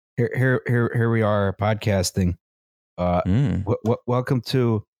Here we are podcasting. Welcome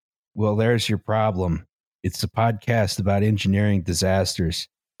to. Well, there's your problem. It's a podcast about engineering disasters.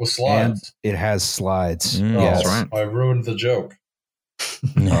 With slides. And it has slides. Yes, right. I ruined the joke.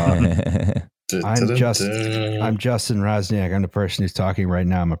 I'm Justin Rosniak. I'm the person who's talking right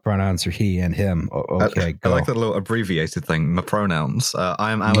now. My pronouns are he and him. Okay, I like that little abbreviated thing. My pronouns.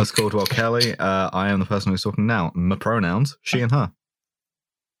 I am Alice Caldwell Kelly. I am the person who's talking now. My pronouns, she and her.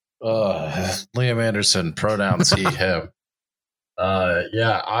 Liam Anderson, pronouns he, him.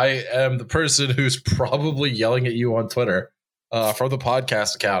 I am the person who's probably yelling at you on Twitter from the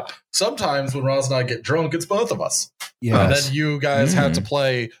podcast account. Sometimes when Roz and I get drunk, it's both of us. Yes. And then you guys have to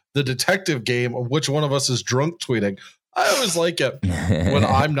play the detective game of which one of us is drunk tweeting. I always like it when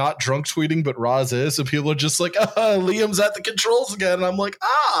I'm not drunk tweeting, but Roz is, and people are just like, Liam's at the controls again. And I'm like,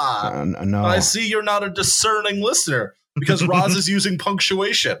 no. I see you're not a discerning listener because Roz is using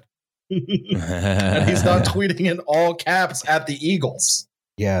punctuation. And he's not tweeting in all caps at the Eagles.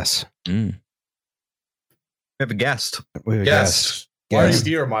 Yes. We have a guest. Guest. Why are you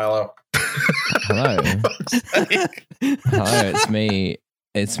here, Milo? Hello. Hello,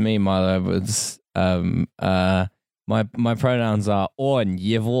 it's me, Milo Edwards. My pronouns are on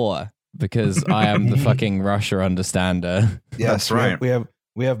Yevor because I am the fucking Russia understander. Yes, that's right.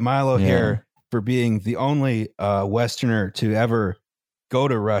 We have Milo here for being the only Westerner to ever go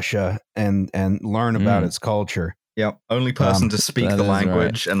to Russia and learn about its culture. Yep, only person to speak the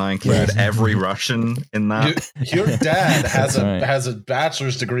language, right. And I include every Russian in that. Your dad has a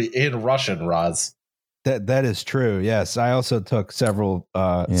bachelor's degree in Russian, Roz. That is true. Yes, I also took several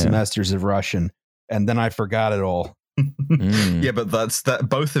semesters of Russian, and then I forgot it all. Yeah, but that's that.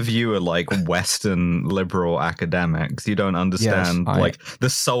 Both of you are like Western liberal academics. You don't understand the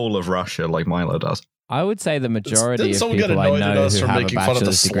soul of Russia like Milo does. I would say the majority of people I know who have a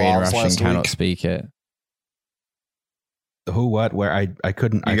bachelor's degree in Russian cannot speak it. Who, what, where? I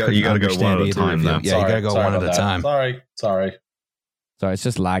couldn't. You got to go one at a time. Yeah, you got to go one at a time. Sorry. It's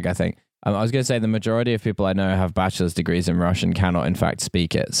just lag, I think. I was going to say the majority of people I know have bachelor's degrees in Russian cannot, in fact,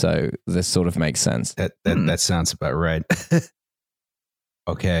 speak it. So this sort of makes sense. That sounds about right.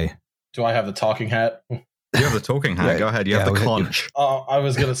 Okay. Do I have the talking hat? You have the talking hat. Go ahead. You have the conch. I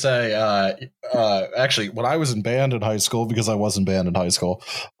was going to say, actually, when I was in band in high school, because I was in band in high school,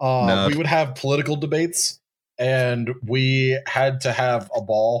 we would have political debates, and we had to have a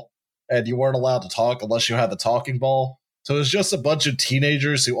ball, and you weren't allowed to talk unless you had the talking ball. So it was just a bunch of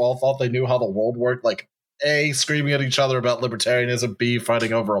teenagers who all thought they knew how the world worked, like A, screaming at each other about libertarianism, B,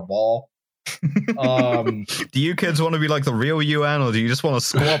 fighting over a ball. Do you kids want to be like the real UN, or do you just want to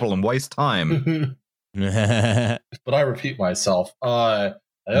squabble and waste time? But I repeat myself. The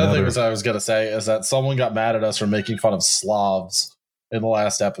other thing I was going to say is that someone got mad at us for making fun of Slavs in the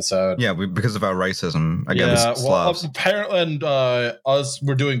last episode. Yeah, because of our racism against Slavs. Apparently, and us,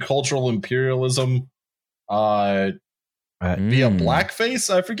 we're doing cultural imperialism via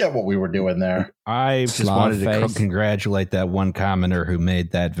blackface. I forget what we were doing there. I just wanted to congratulate that one commenter who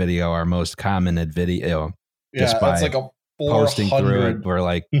made that video our most commented video. Yeah, just by it's like a 400 posting through it for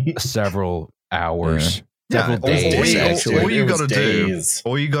like several hours. Yeah, days, all you got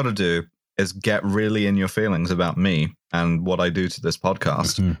to do is get really in your feelings about me and what I do to this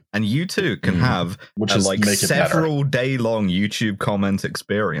podcast, and you too can have several day-long YouTube comment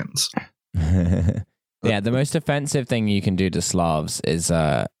experience. Yeah, the most offensive thing you can do to Slavs is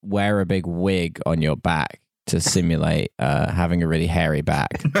wear a big wig on your back to simulate having a really hairy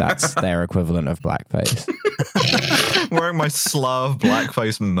back. That's their equivalent of blackface. Wearing my Slav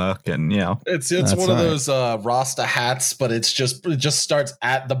blackface merkin, yeah. It's one of those Rasta hats, but it just starts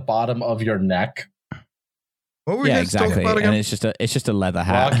at the bottom of your neck. What were we exactly. About again? And it's just a leather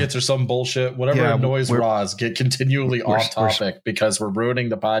hat. Rockets or some bullshit. Whatever annoys Roz, get continually off topic because we're ruining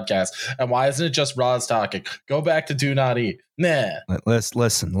the podcast. And why isn't it just Roz talking? Go back to Do Not Eat. Nah.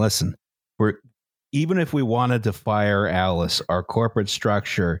 Listen. Even if we wanted to fire Alice, our corporate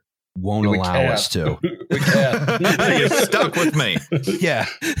structure won't allow us to. We can't. You're stuck with me. Yeah.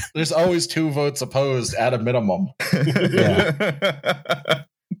 There's always 2 votes opposed at a minimum. Yeah.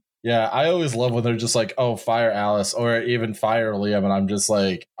 Yeah, I always love when they're just like, oh, fire Alice, or even fire Liam, and I'm just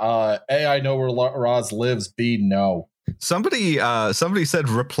like, A, I know where Roz lives, B, no. Somebody said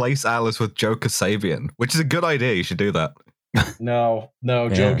replace Alice with Joe Kasabian, which is a good idea. You should do that. No,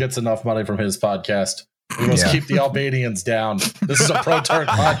 Joe gets enough money from his podcast. We must keep the Albanians down. This is a pro-Turk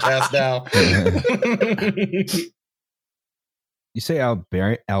podcast now. You say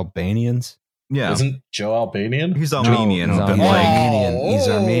Albanians? Yeah. Isn't Joe Albanian? He's Armenian. He's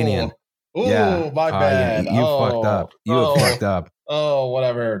Armenian. Oh, yeah. My bad. You fucked up. You have fucked up. Oh,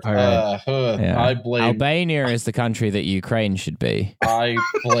 whatever. Right. I blame Albania is the country that Ukraine should be. I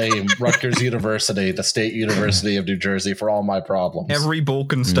blame Rutgers University, the State University of New Jersey, for all my problems. Every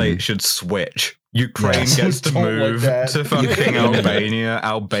Balkan state should switch. Ukraine gets to move to fucking Albania.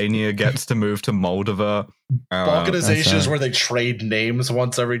 Albania gets to move to Moldova. Balkanization is where they trade names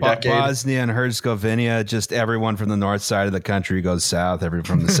once every decade. Bosnia and Herzegovina, just everyone from the north side of the country goes south. Everyone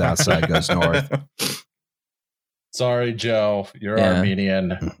from the south side goes north. Sorry, Joe. You're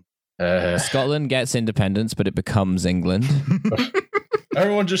Armenian. Scotland gets independence, but it becomes England.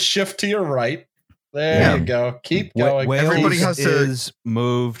 Everyone just shift to your right. There you go. Keep going. Wales everybody is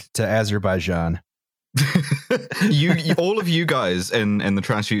moved to Azerbaijan. you all of you guys in the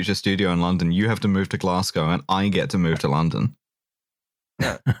Trash Future studio in London, you have to move to Glasgow, and I get to move to London.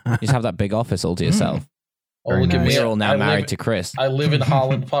 You just have that big office all to yourself. Oh, look at me. We're all now married to Chris. I live in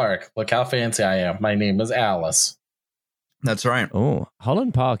Holland Park. Look how fancy I am. My name is Alice. That's right. Oh,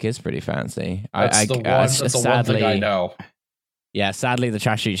 Holland Park is pretty fancy. That's the one thing I know. Yeah, sadly, the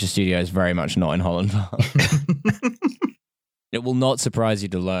Trash Future studio is very much not in Holland Park. It will not surprise you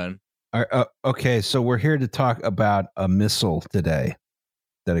to learn. Okay, so we're here to talk about a missile today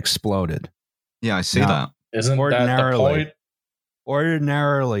that exploded. Yeah, I see that. Isn't that the point?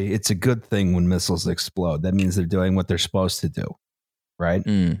 Ordinarily, it's a good thing when missiles explode. That means they're doing what they're supposed to do, right?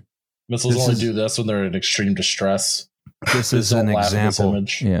 Missiles only do this when they're in extreme distress. This is an example.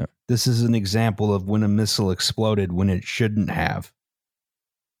 Yeah. This is an example of when a missile exploded when it shouldn't have.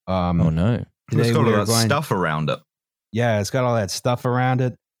 Oh no! It's got all that stuff around it. Yeah, it's got all that stuff around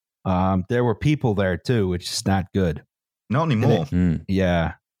it. There were people there too, which is not good. Not anymore.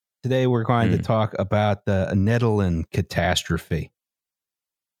 Yeah. Today we're going to talk about the Netherlands catastrophe.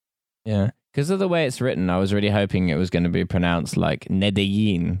 Yeah. Because of the way it's written, I was really hoping it was going to be pronounced like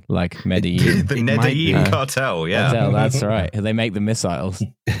Medellin, like Medellin. The Medellin cartel, yeah. Cartel, that's right. They make the missiles.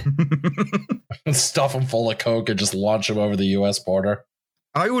 Stuff them full of coke and just launch them over the U.S. border.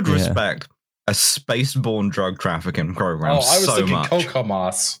 I would respect a space-borne drug trafficking program so much. I was thinking Coke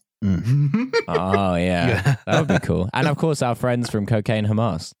Hamas. Oh, yeah. That would be cool. And, of course, our friends from Cocaine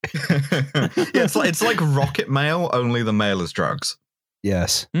Hamas. Yeah, it's like rocket mail, only the mail is drugs.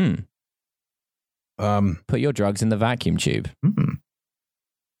 Yes. Put your drugs in the vacuum tube.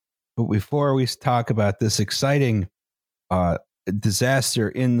 But before we talk about this exciting disaster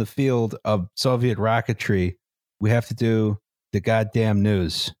in the field of Soviet rocketry, we have to do the goddamn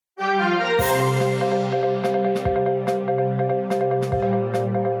news.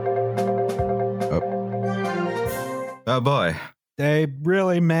 Oh boy. They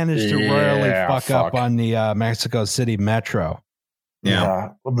really managed to royally fuck up on the Mexico City Metro.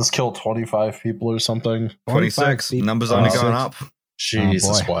 Yeah. Will this kill 25 people or something? 26. Numbers only going up.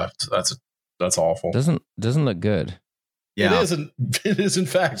 Jesus, what? That's awful. Doesn't look good. Yeah. It is in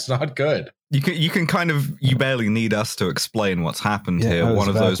fact not good. You can kind of, you barely need us to explain what's happened here. One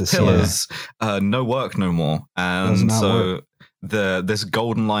of those pillars, no work no more. And so this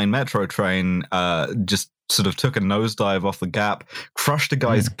Golden Line metro train just sort of took a nosedive off the gap, crushed a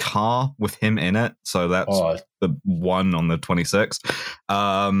guy's car with him in it. So that's the one on the 26th.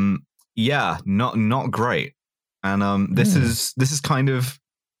 Not great. And this is kind of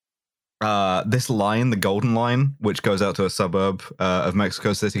this line, the Golden Line, which goes out to a suburb of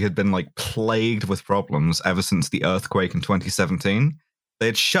Mexico City, had been like plagued with problems ever since the earthquake in 2017. They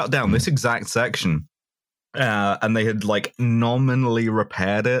had shut down this exact section, and they had like nominally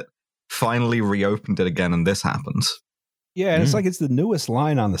repaired it, finally reopened it again, and this happens. Yeah, and it's like it's the newest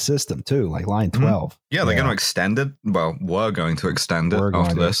line on the system too, like line 12. Yeah, they're going to extend it. Well, we're going to extend it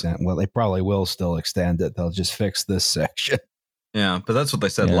after this. Well, they probably will still extend it. They'll just fix this section. Yeah, but that's what they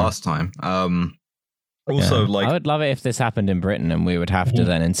said last time. Also, like, I would love it if this happened in Britain, and we would have to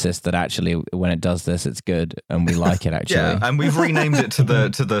then insist that actually, when it does this, it's good, and we like it. Actually, yeah, and we've renamed it to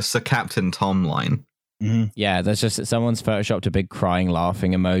the Sir Captain Tom line. Yeah, there's just someone's photoshopped a big crying,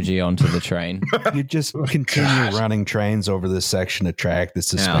 laughing emoji onto the train. You just continue running trains over this section of track that's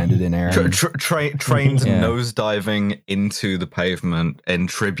suspended in air. Trains nosediving into the pavement in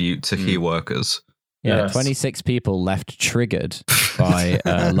tribute to key workers. Yeah, 26 people left triggered by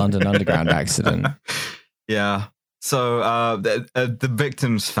a London Underground accident. Yeah. So the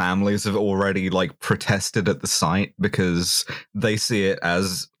victims' families have already like protested at the site because they see it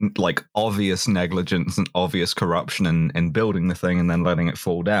as like obvious negligence and obvious corruption in building the thing and then letting it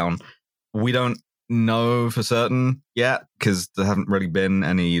fall down. We don't know for certain yet because there haven't really been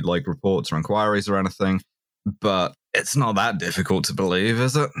any like reports or inquiries or anything, but it's not that difficult to believe,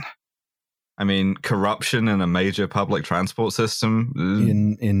 is it? I mean, corruption in a major public transport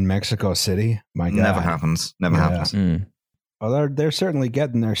system in Mexico City, my God, never happens. Never happens. Well, they're certainly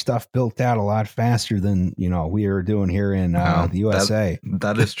getting their stuff built out a lot faster than we are doing here in the USA.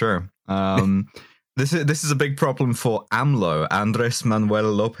 That is true. This is a big problem for AMLO, Andres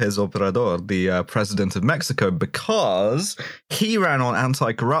Manuel Lopez Obrador, the president of Mexico, because he ran on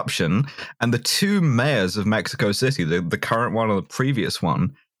anti-corruption, and the two mayors of Mexico City, the current one and the previous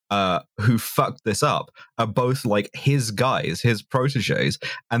one, who fucked this up, are both like his guys, his proteges,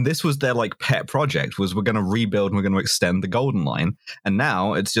 and this was their like pet project, was we're going to rebuild and we're going to extend the Golden Line, and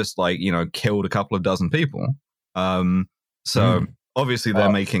now it's just like killed a couple of dozen people. Obviously they're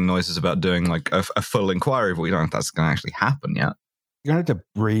making noises about doing like a full inquiry, but we don't know if that's going to actually happen yet. You're going to have to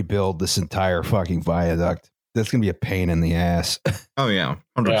rebuild this entire fucking viaduct. That's going to be a pain in the ass. Oh yeah,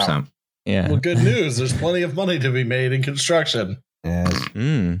 100%. Yeah. Well, good news. There's plenty of money to be made in construction. Yes.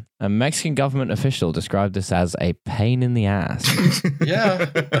 A Mexican government official described this as a pain in the ass. Yeah.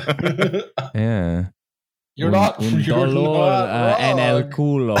 Yeah. You're not en el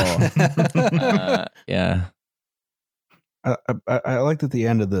culo. Yeah. I like that the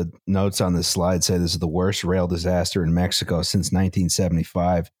end of the notes on this slide say this is the worst rail disaster in Mexico since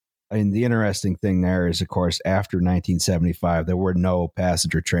 1975. I mean, the interesting thing there is, of course, after 1975, there were no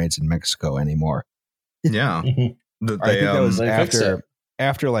passenger trains in Mexico anymore. Yeah. I think that was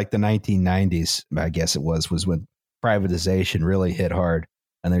after like the 1990s, I guess it was when privatization really hit hard.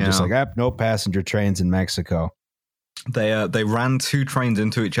 And they're just like, no passenger trains in Mexico. They ran two trains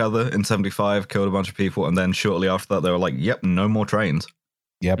into each other in 75, killed a bunch of people, and then shortly after that, they were like, yep, no more trains.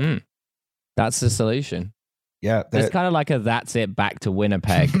 Yep. That's the solution. Yeah. It's kind of like a that's it, back to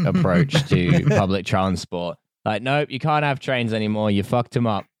Winnipeg approach to public transport. Like, nope, you can't have trains anymore. You fucked them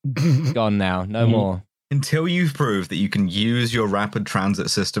up. Gone now. No more. Until you've proved that you can use your rapid transit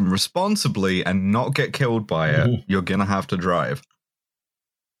system responsibly and not get killed by it, you're going to have to drive.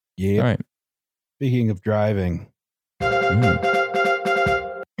 Yeah. Right. Speaking of driving,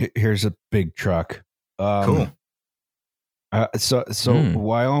 here's a big truck. Cool. So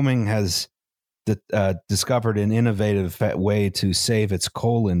Wyoming has discovered an innovative way to save its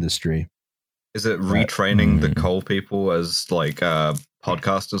coal industry. Is it retraining the coal people as like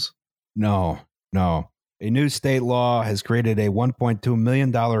podcasters? No. A new state law has created a $1.2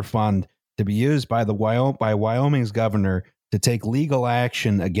 million fund to be used by Wyoming's governor to take legal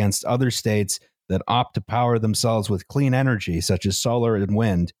action against other states that opt to power themselves with clean energy, such as solar and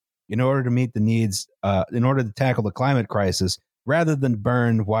wind, in order to meet the needs, in order to tackle the climate crisis, rather than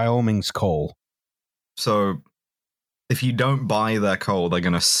burn Wyoming's coal. So if you don't buy their coal, they're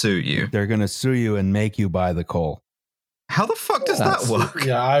going to sue you. They're going to sue you and make you buy the coal. How the fuck does that work?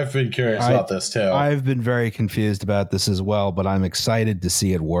 Yeah, I've been curious about this too. I've been very confused about this as well, but I'm excited to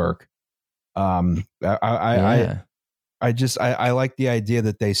see it work. I like the idea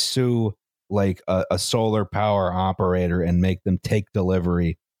that they sue like a solar power operator and make them take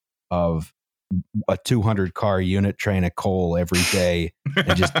delivery of a 200 car unit train of coal every day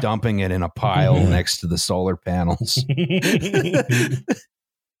and just dumping it in a pile next to the solar panels.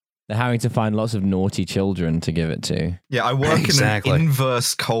 They're having to find lots of naughty children to give it to. Yeah, I work in an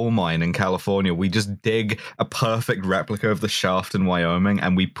inverse coal mine in California. We just dig a perfect replica of the shaft in Wyoming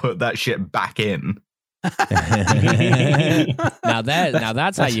and we put that shit back in. Now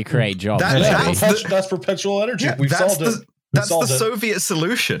that's how you create jobs. That's perpetual energy. Yeah, We've solved it. That's the Soviet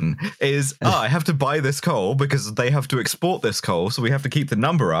solution is, I have to buy this coal because they have to export this coal, so we have to keep the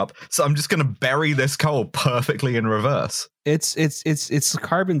number up. So I'm just going to bury this coal perfectly in reverse. It's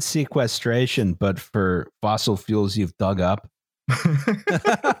carbon sequestration, but for fossil fuels you've dug up.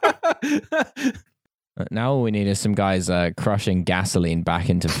 Now all we need is some guys crushing gasoline back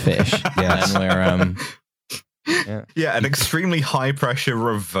into fish. Yes. And we're an extremely high pressure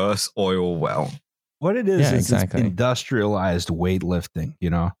reverse oil well. What it is exactly. It's industrialized weightlifting.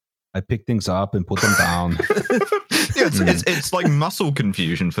 I pick things up and put them down. It's like muscle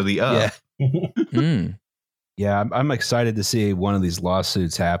confusion for the earth. Yeah, I'm excited to see one of these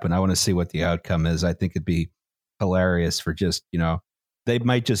lawsuits happen. I want to see what the outcome is. I think it'd be hilarious for just, they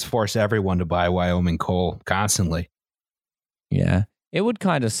might just force everyone to buy Wyoming coal constantly. Yeah. It would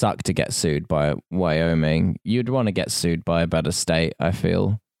kind of suck to get sued by Wyoming. You'd want to get sued by a better state, I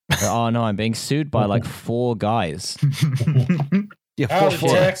feel. Oh no, I'm being sued by like 4 guys.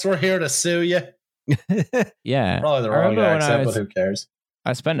 Tex, we're here to sue you. Yeah. Probably the wrong accent, but who cares?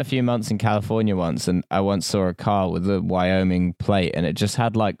 I spent a few months in California once, and I once saw a car with a Wyoming plate, and it just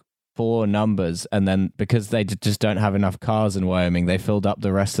had like 4 numbers, and then because they just don't have enough cars in Wyoming, they filled up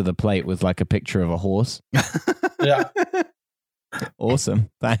the rest of the plate with like a picture of a horse. Yeah. Awesome.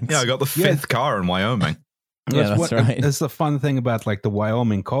 Thanks. Yeah, I got the 5th car in Wyoming. Yeah, that's right. That's the fun thing about like the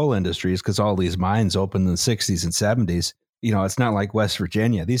Wyoming coal industry is because all these mines opened in the 60s and 70s. it's not like West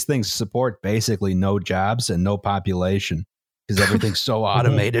Virginia. These things support basically no jobs and no population because everything's so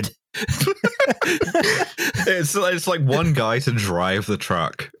automated. It's like one guy to drive the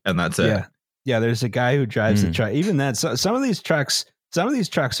truck, and that's it. Yeah. There's a guy who drives the truck. Even that, some of these trucks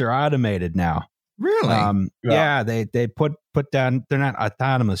are automated now. Really? Yeah. They put down. They're not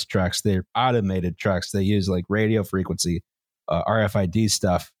autonomous trucks. They're automated trucks. They use like radio frequency, RFID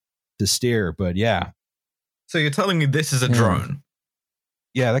stuff to steer. But yeah. So you're telling me this is a drone?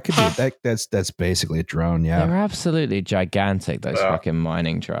 Yeah, that could be. That's basically a drone. Yeah, they're absolutely gigantic. Those fucking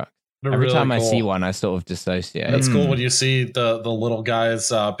mining trucks. Every really time I see one, I sort of dissociate. That's cool when you see the little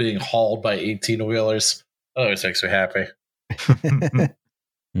guys being hauled by 18-wheelers. Oh, it makes me happy.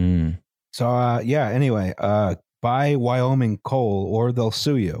 So, anyway, buy Wyoming coal or they'll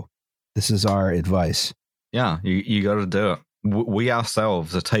sue you. This is our advice. Yeah, you got to do it. We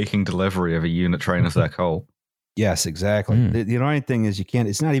ourselves are taking delivery of a unit train of their coal. Yes, exactly. The annoying thing is you can't.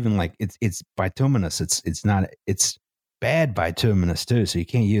 It's not even like it's bituminous. It's bad bituminous too, so you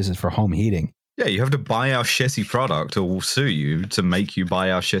can't use it for home heating. Yeah, you have to buy our shitty product, or we'll sue you to make you buy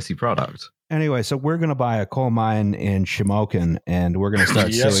our shitty product. Anyway, so we're going to buy a coal mine in Shamokin, and we're going to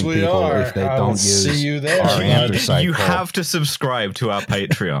start suing people if they don't use our anthracite You coal. have to subscribe to our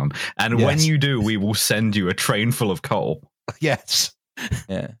Patreon, and when you do, we will send you a train full of coal. Yes.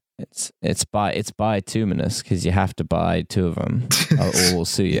 Yeah. It's bituminous because you have to buy 2 of them, or we'll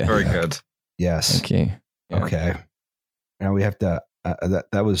sue you. Very good. Yes. Thank you. Yeah. Okay. Now we have to.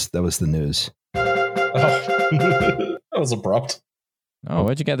 That was the news. Oh, that was abrupt. Oh,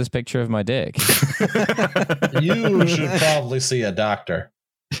 where'd you get this picture of my dick? You should probably see a doctor.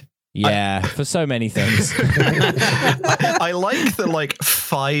 Yeah, for so many things. I like the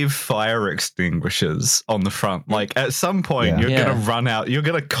 5 fire extinguishers on the front. Like at some point you're gonna run out. You're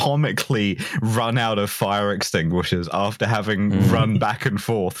gonna comically run out of fire extinguishers after having run back and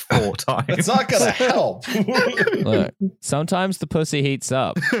forth 4 times. It's not gonna help. Look, sometimes the pussy heats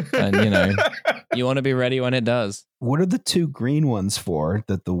up, and you want to be ready when it does. What are the 2 green ones for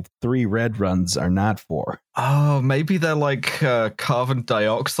that the 3 red ones are not for? Oh, maybe they're like carbon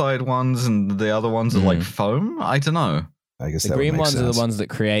dioxide ones and the other ones are like foam? I don't know. I guess the green ones are the ones that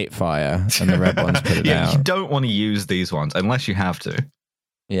create fire and the red ones put it out. You don't want to use these ones unless you have to.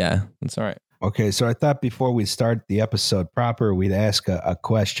 Yeah, that's all right. Okay, so I thought before we start the episode proper, we'd ask a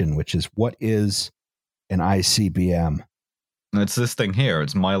question, which is, what is an ICBM? It's this thing here.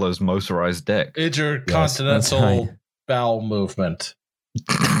 It's Milo's motorized dick. Intercontinental bowel movement.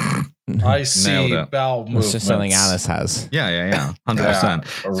 I see bowel movement. It's just something Alice has. Yeah. 100%.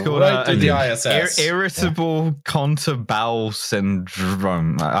 It's called right to the ISS. Irritable conta bowel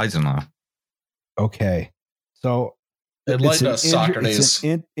syndrome. I don't know. Okay. So enlighten us, Socrates. It's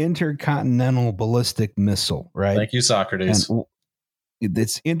an intercontinental ballistic missile, right? Thank you, Socrates. And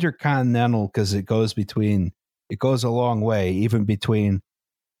it's intercontinental because it goes a long way, even between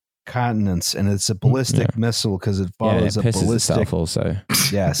continents, and it's a ballistic missile because it follows it a ballistic. Also,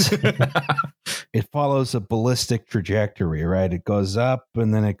 yes, it follows a ballistic trajectory, right? It goes up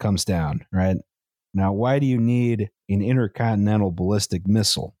and then it comes down, right? Now, why do you need an intercontinental ballistic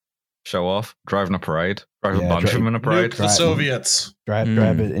missile? Show off, driving a parade, drive a bunch of them in a parade. The Soviets drive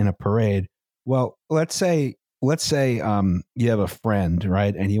it in a parade. Well, let's say you have a friend,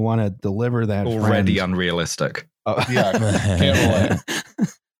 right, and you want to deliver that already friend. Unrealistic. Can't relate.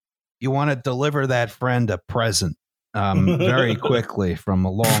 You want to deliver that friend a present very quickly from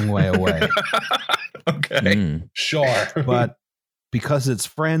a long way away. Okay. Sure. But because it's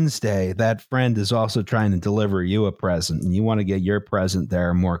Friends Day, that friend is also trying to deliver you a present, and you want to get your present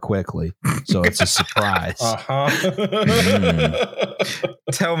there more quickly. So it's a surprise.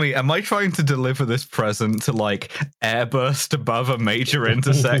 Tell me, am I trying to deliver this present to airburst above a major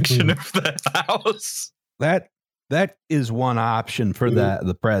intersection of the house? That is one option for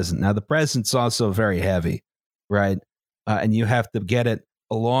the present. Now, the present's also very heavy, right? And you have to get it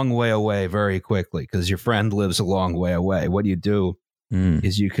a long way away very quickly because your friend lives a long way away. What you do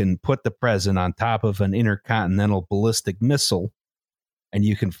is you can put the present on top of an intercontinental ballistic missile, and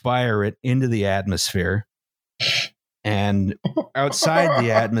you can fire it into the atmosphere and outside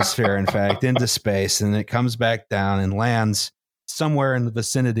the atmosphere, in fact, into space, and it comes back down and lands somewhere in the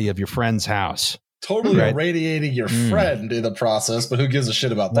vicinity of your friend's house. Totally irradiating your friend in the process, but who gives a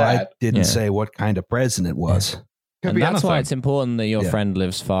shit about that? I didn't say what kind of present it was. And that's why it's important that your friend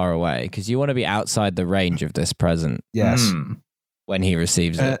lives far away, because you want to be outside the range of this present. Yes. When he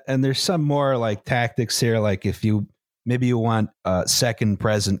receives it. And there's some more tactics here, like if you want second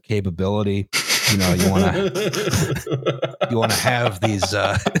present capability, you want to have these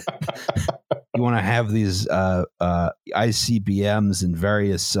want to have these ICBMs in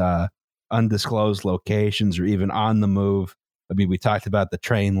various undisclosed locations or even on the move. I mean, we talked about the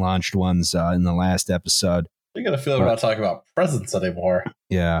train launched ones in the last episode. You got a feeling we're not talking about presents anymore.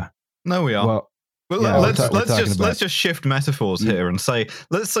 Yeah. No, we are. Well, let's just shift metaphors here and say,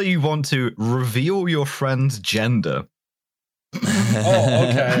 let's say you want to reveal your friend's gender. Oh,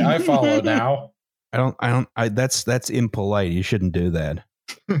 okay. I follow now. That's impolite. You shouldn't do that.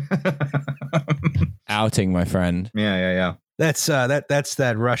 Outing my friend. Yeah. That's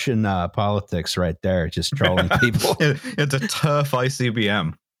that Russian politics right there, just trolling people. It's a turf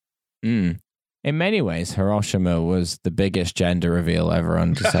ICBM. In many ways, Hiroshima was the biggest gender reveal ever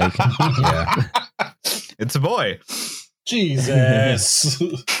undertaken. Yeah. It's a boy. Jesus.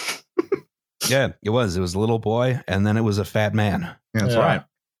 Yeah, it was. It was a little boy, and then it was a fat man. Yeah, that's right.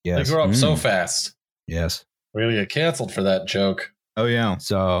 Yes. They grew up so fast. Yes. We're going to get canceled for that joke. Oh, yeah.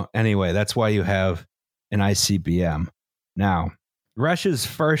 So anyway, that's why you have an ICBM. Now, Russia's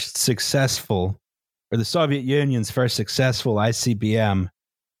first successful, or the Soviet Union's first successful ICBM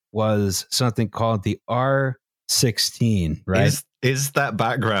was something called the R-16, right? Is that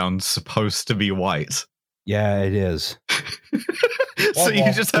background supposed to be white? Yeah, it is. So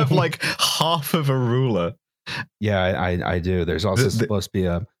you just have like half of a ruler. Yeah, I do. There's also supposed to be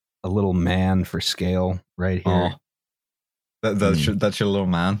a little man for scale right here. Oh. That's your little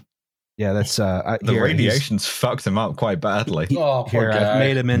man. Yeah, that's the radiation's fucked him up quite badly. Oh, poor guy. I've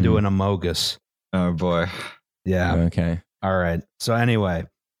made him into an Amogus. Oh boy. Yeah. Okay. All right. So anyway,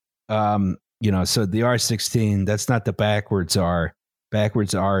 so the R-16, that's not the backwards R.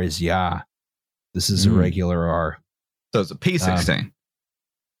 Backwards R is Ya. This is a regular R. So it's a P-16.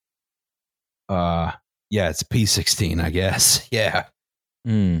 Yeah, it's a P-16, I guess. Yeah.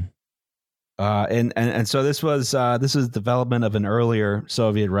 Mm. And so this was development of an earlier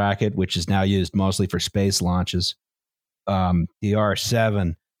Soviet rocket, which is now used mostly for space launches. The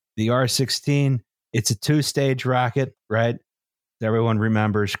R-7, the R-16, it's a 2-stage rocket, right? Everyone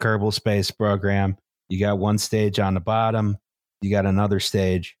remembers Kerbal Space Program. You got one stage on the bottom, you got another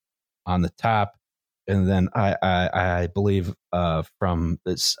stage on the top, and then I believe from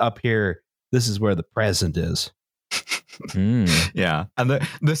this up here, this is where the present is. Yeah, and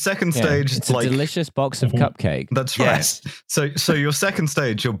the second stage, it's like a delicious box of cupcake. That's right. Yes. So your second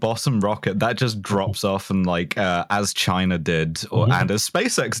stage, your bottom rocket, that just drops off and as China did, and as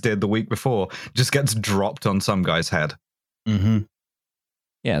SpaceX did the week before, just gets dropped on some guy's head. Mm-hmm.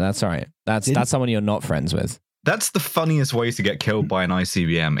 Yeah, that's right. That's someone you're not friends with. That's the funniest way to get killed by an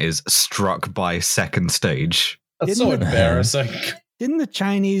ICBM is struck by second stage. That's so embarrassing. Didn't the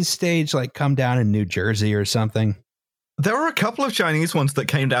Chinese stage come down in New Jersey or something? There were a couple of Chinese ones that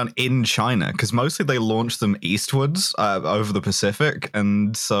came down in China because mostly they launched them eastwards over the Pacific,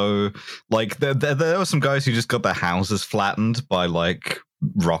 and so there were some guys who just got their houses flattened by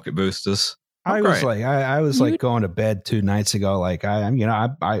rocket boosters. I was going to bed 2 nights ago. I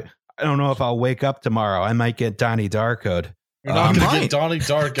don't know if I'll wake up tomorrow. I might get Donnie Darkoed. You're not going to get Donnie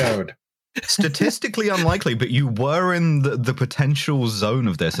Darkoed. Statistically unlikely, but you were in the potential zone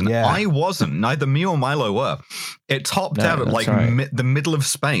of this, and I wasn't. Neither me or Milo were. It topped out at the middle of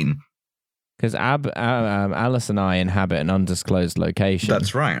Spain. Because Alice and I inhabit an undisclosed location.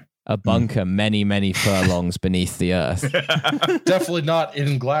 That's right. A bunker many, many furlongs beneath the earth. Definitely not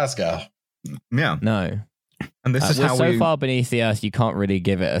in Glasgow. Yeah. No. And this is we're how so far beneath the earth, you can't really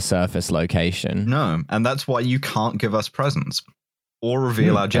give it a surface location. No, and that's why you can't give us presents or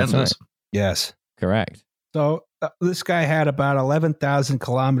reveal our genders. Right. Yes. Correct. So this guy had about 11,000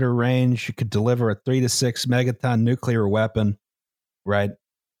 kilometer range. You could deliver a 3 to 6 megaton nuclear weapon, right?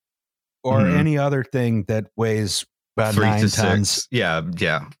 Or any other thing that weighs about 9 tons. Yeah.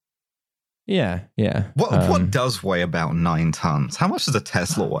 What does weigh about 9 tons? How much does a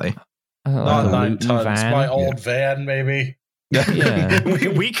Tesla weigh? Not 9 tons. Van? My old van, maybe. Yeah.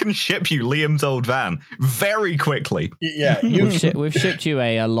 we can ship you Liam's old van very quickly. Yeah, we've shipped you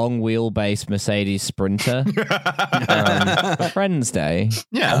a long wheelbase Mercedes Sprinter. Friends Day.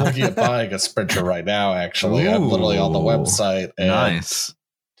 Yeah, I'm looking at buying a Sprinter right now. Actually, I'm literally on the website. And nice.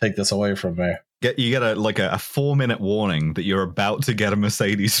 Take this away from me. You get a 4-minute warning that you're about to get a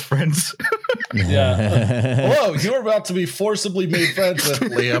Mercedes friends. Yeah. Whoa, you're about to be forcibly made friends with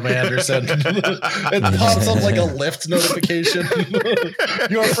Liam Anderson. It pops up like a Lyft notification.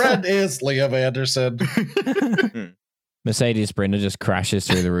 Your friend is Liam Anderson. Mercedes Sprinter just crashes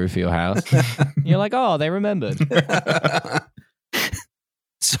through the roof of your house. You're like, oh, they remembered.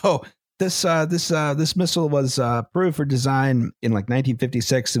 So this missile was approved for design in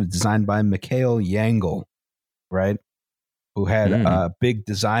 1956. It was designed by Mikhail Yangel, right? Who had a big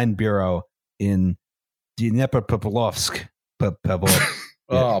design bureau in Dnipropetrovsk.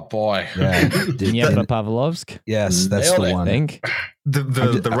 Oh boy! Yeah, Dnipropetrovsk. Yes, that's the one. I think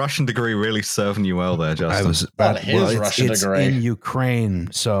the Russian degree really serving you well there, Justin. I was about it's in Ukraine,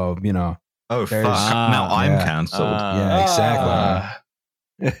 so you know. Oh fuck! Now I'm cancelled. Yeah, exactly.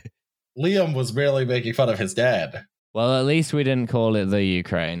 Liam was barely making fun of his dad. Well, at least we didn't call it the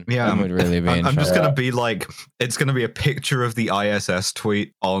Ukraine. Yeah, that would really be. I'm just gonna be like, it's gonna be a picture of the ISS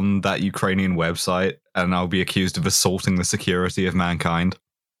tweet on that Ukrainian website, and I'll be accused of assaulting the security of mankind.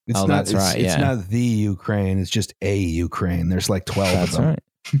 That's right. It's not the Ukraine. It's just a Ukraine. There's like 12 of them. Right.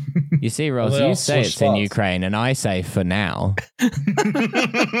 You see, Ross, you say it's in Ukraine, and I say for now. At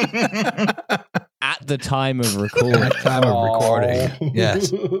the time of recording.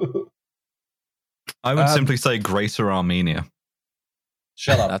 Yes. I would simply say Greater Armenia.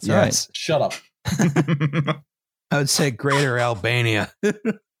 Shut up. That's right. Shut up. I would say Greater Albania. All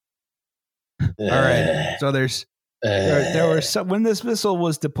right. So there were some, when this missile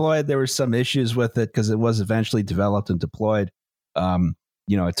was deployed, there were some issues with it because it was eventually developed and deployed.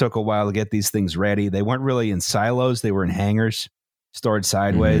 It took a while to get these things ready. They weren't really in silos. They were in hangars stored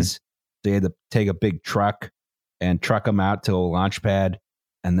sideways. They had to take a big truck and truck them out to a launch pad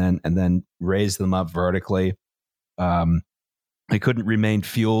and then raise them up vertically. They couldn't remain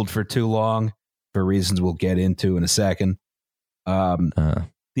fueled for too long for reasons we'll get into in a second.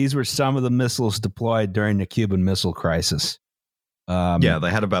 These were some of the missiles deployed during the Cuban Missile Crisis. They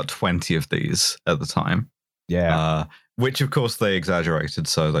had about 20 of these at the time. Yeah. Which, of course, they exaggerated.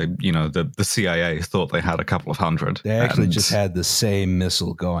 So they, the CIA thought they had a couple of hundred. They actually just had the same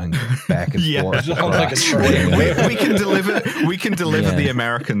missile going back and forth. We can deliver the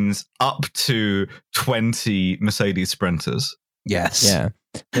Americans up to 20 Mercedes Sprinters. Yes. Yeah.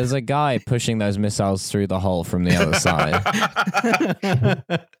 There's a guy pushing those missiles through the hole from the other side.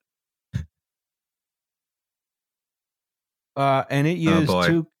 And it used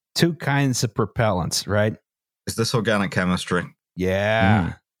two kinds of propellants, right? Is this organic chemistry?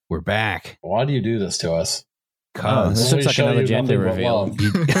 Yeah. We're back. Why do you do this to us? This looks like another gender reveal.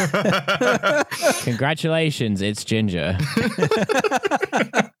 Congratulations, it's Ginger.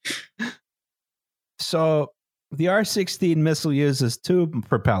 So the R-16 missile uses two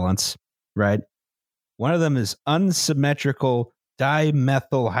propellants, right? One of them is unsymmetrical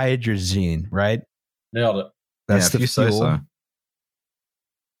dimethylhydrazine, right? Nailed it. That's the fuel. Say so.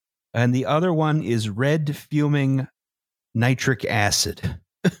 And the other one is red fuming nitric acid.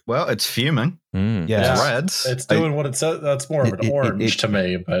 Well, it's fuming. Yes. It's red. It's doing what it says. That's more of an orange to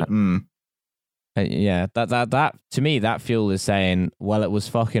me, but yeah, that to me, that fuel is saying, well, it was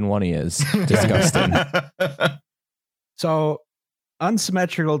fucking one of yours. Disgusting. So,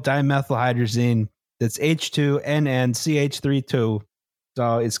 unsymmetrical dimethylhydrazine, that's H2NNCH32.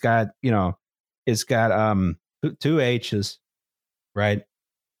 So it's got two H's, right?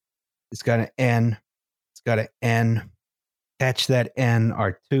 It's got an N. It's got an N. Attached to that N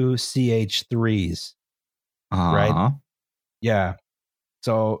are two CH3s, right? Yeah.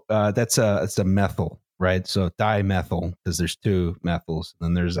 So it's a methyl, right? So dimethyl, because there's two methyls, and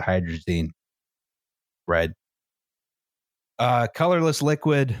then there's a hydrazine, right? Colorless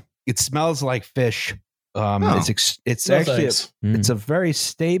liquid. It smells like fish. It's actually it's a very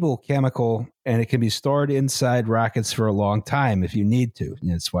stable chemical, and it can be stored inside rockets for a long time if you need to.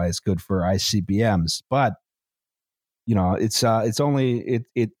 That's why it's good for ICBMs. But it's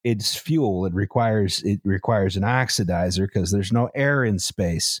fuel. It requires an oxidizer because there's no air in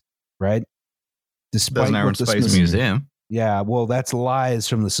space, right? There's an Air and Space Museum. Yeah, well, that's lies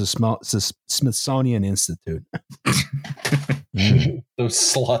from the Smithsonian Institute. Those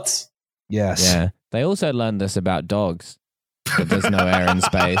sluts. Yes. Yeah. They also learned this about dogs. But there's no air in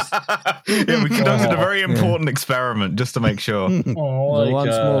space. Yeah, we conducted a very important experiment just to make sure. One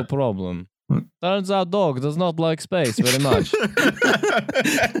small problem. Turns out dog does not like space very much.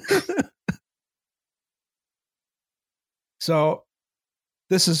 So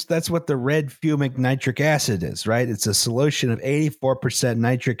that's what the red fumic nitric acid is, right? It's a solution of 84%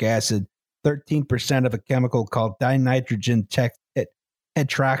 nitric acid, 13% of a chemical called dinitrogen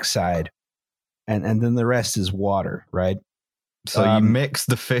tetroxide, and then the rest is water, right? So you mix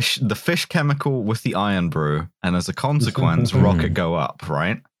the fish chemical with the iron brew, and as a consequence, rocket go up,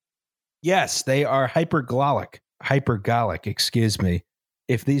 right? Yes, they are hypergolic, excuse me.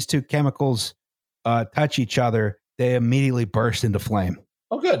 If these two chemicals touch each other, they immediately burst into flame.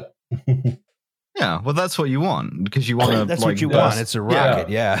 Oh, good. Yeah, well, that's what you want, because you want to. That's what you want. It's a rocket.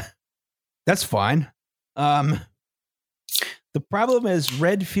 Yeah. That's fine. The problem is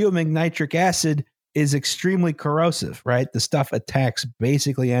red fuming nitric acid is extremely corrosive, right? The stuff attacks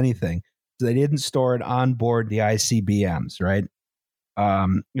basically anything. they didn't store it on board the ICBMs, right?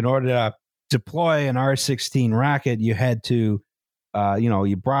 In order to deploy an R-16 rocket, you had to,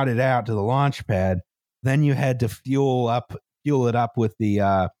 you brought it out to the launch pad. Then you had to fuel it up with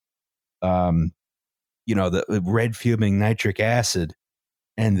the, the red fuming nitric acid,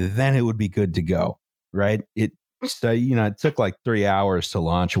 and then it would be good to go, right? It took like 3 hours to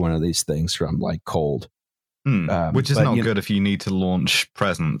launch one of these things from like cold. Which is not good if you need to launch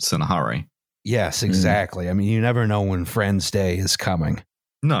presents in a hurry. Yes, exactly. I mean, you never know when Friends Day is coming.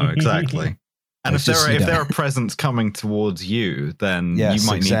 No, exactly. And if there are presents coming towards you, then you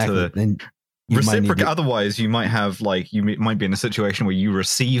might need to reciprocate. Otherwise, you might have you might be in a situation where you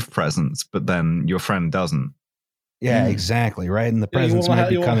receive presents, but then your friend doesn't. Yeah, exactly. Right, and the presents might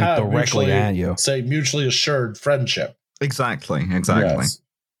be coming directly at you. Say mutually assured friendship. Exactly. Yes.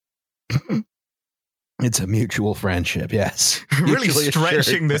 It's a mutual friendship, yes. Really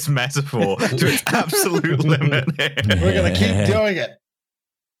stretching this metaphor to its absolute limit. We're going to keep doing it.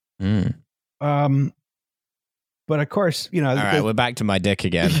 But of course, all right, we're back to my dick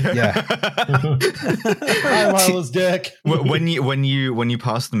again. Yeah. Hi, Milo's dick. When you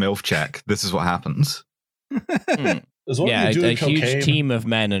pass the MILF check, this is what happens. A huge team of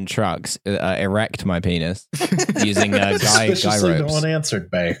men and trucks erect my penis using guy ropes. No one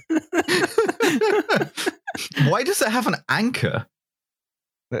answered, Bay. Why does it have an anchor?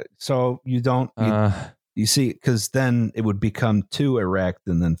 So you don't. You see, because then it would become too erect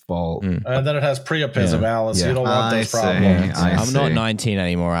and then fall. And then it has priapism, Alice. Yeah. You don't want those problems. I'm not 19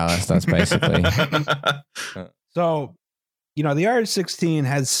 anymore, Alice. That's basically. So, the R-16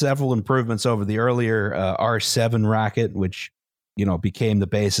 has several improvements over the earlier R-7 rocket, which, became the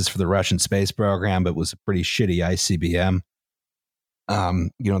basis for the Russian space program, but was a pretty shitty ICBM.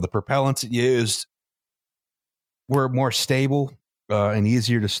 The propellants it used were more stable and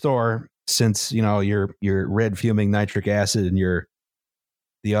easier to store since, your red fuming nitric acid and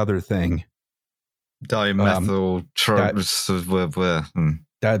the other thing. Dimethyl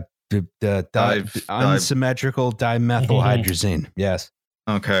unsymmetrical dimethylhydrazine. Yes.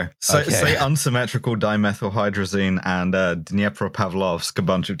 Okay. Say unsymmetrical dimethylhydrazine and Dnepropavlovsk a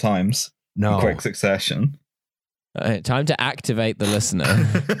bunch of times. No. In quick succession. Time to activate the listener.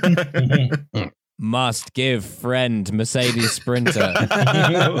 Must give friend Mercedes Sprinter.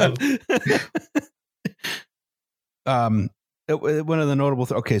 One of the notable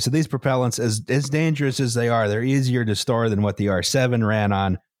so these propellants, as dangerous as they are, they're easier to store than what the R-7 ran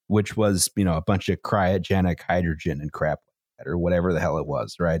on, which was a bunch of cryogenic hydrogen and crap like that, or whatever the hell it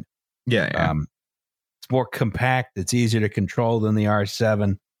was, right? Yeah. It's more compact, it's easier to control than the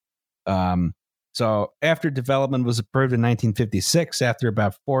R-7. So after development was approved in 1956, after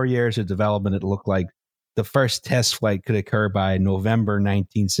about 4 years of development, it looked like the first test flight could occur by November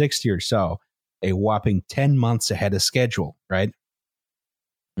 1960 or so, a whopping 10 months ahead of schedule, right?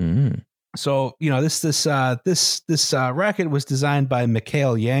 So, this rocket was designed by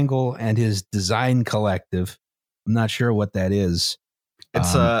Mikhail Yangel and his design collective. I'm not sure what that is.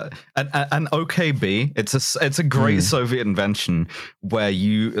 It's an OKB. It's a great Soviet invention where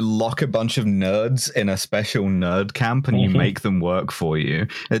you lock a bunch of nerds in a special nerd camp and you make them work for you.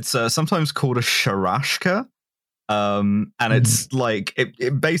 It's sometimes called a sharashka. And it's like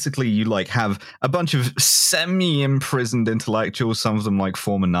it basically you have a bunch of semi-imprisoned intellectuals, some of them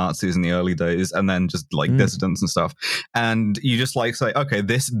former Nazis in the early days, and then just dissidents and stuff. And you just say, okay,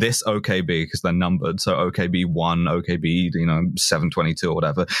 this OKB, because they're numbered, so OKB 1, OKB 722 or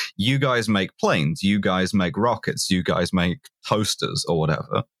whatever. You guys make planes, you guys make rockets, you guys make toasters or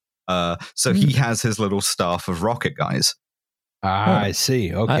whatever. So he has his little staff of rocket guys. I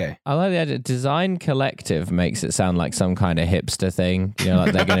see. Okay. I like the idea. Design Collective makes it sound like some kind of hipster thing.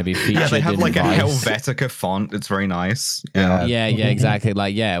 Like they're going to be featured. Yeah, they have in a Vice. Helvetica font. It's very nice. Yeah, exactly.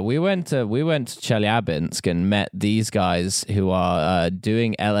 We went to Chelyabinsk and met these guys who are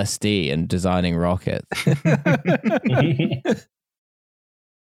doing LSD and designing rockets.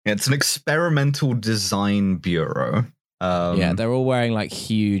 It's an experimental design bureau. They're all wearing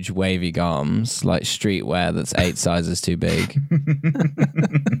huge wavy garms, like streetwear that's 8 sizes too big.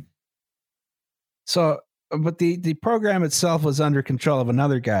 So, but the program itself was under control of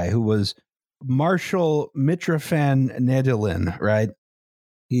another guy who was Marshal Mitrofan Nedylin, right?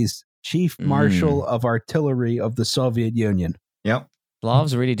 He's Chief Marshal of Artillery of the Soviet Union. Yep.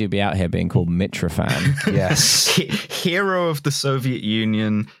 Slavs really do be out here being called Mitrofan. Yes. Hero of the Soviet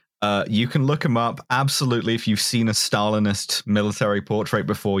Union. You can look him up. Absolutely. If you've seen a Stalinist military portrait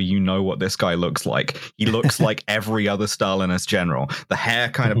before, you know what this guy looks like. He looks like every other Stalinist general. The hair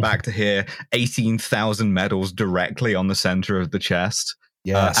kind of back to here, 18,000 medals directly on the center of the chest.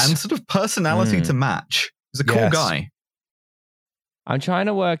 Yes. And sort of personality to match. He's a cool guy. I'm trying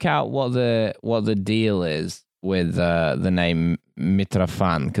to work out what the deal is with the name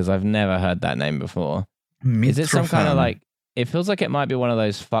Mitrofan, because I've never heard that name before. Is it some kind of like? It feels like it might be one of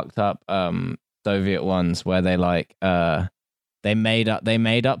those fucked up Soviet ones where they like they made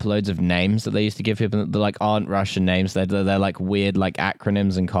up loads of names that they used to give people that like aren't Russian names. They're like weird like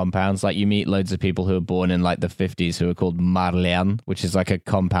acronyms and compounds. Like you meet loads of people who were born in like the 50s who are called Marlian, which is like a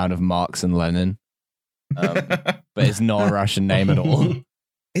compound of Marx and Lenin. But it's not a Russian name at all.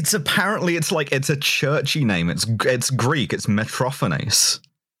 It's apparently it's a churchy name. It's Greek. It's Metrophanes.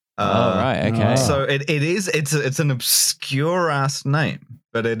 Right, okay. So it's an obscure ass name,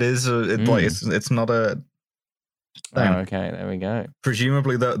 but it is it's not a. Okay, there we go.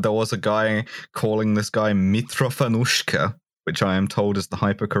 Presumably, there was a guy calling this guy Mitrofanushka, which I am told is the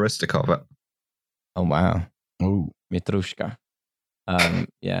hyperchoristic of it. Oh wow! Ooh, Mitrushka.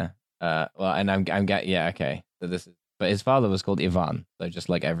 Yeah. Well, and I'm okay. So this is, but his father was called Ivan, so just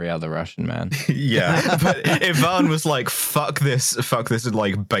like every other Russian man. Yeah, but Ivan was like, fuck this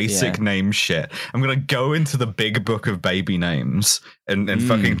like basic name shit. I'm gonna go into the big book of baby names and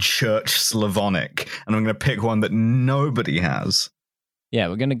fucking Church Slavonic, and I'm gonna pick one that nobody has. Yeah,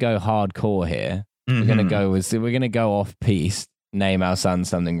 we're gonna go hardcore here. We're gonna go off piste. Name our son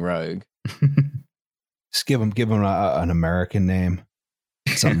something rogue. Just give him an American name.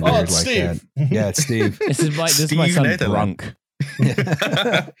 Something weird like Steve. that. Yeah, it's Steve. This is my son Brunk.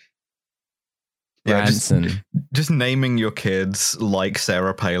 Branson. Just naming your kids like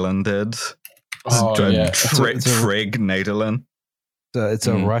Sarah Palin did. Trig Nederland. It's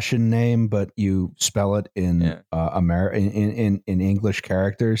a Russian name, but you spell it in in English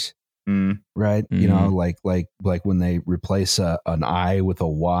characters, right? You know, like when they replace an I with a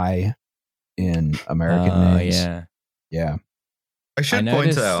Y in American names. Yeah. I should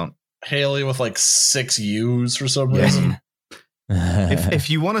point out Haley with like 6 U's for some reason. If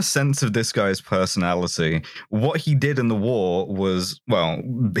you want a sense of this guy's personality, what he did in the war was, well,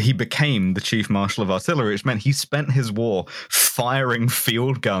 he became the chief marshal of artillery, which meant he spent his war firing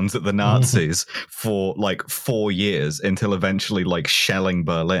field guns at the Nazis for like 4 years until eventually like shelling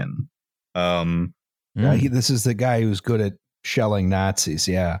Berlin. This is the guy who's good at shelling Nazis.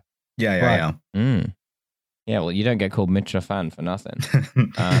 Yeah. Yeah, well, you don't get called Mitrofan for nothing.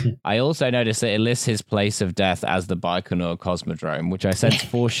 I also noticed that it lists his place of death as the Baikonur Cosmodrome, which I sense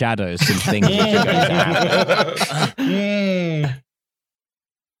foreshadows some things which are going to happen.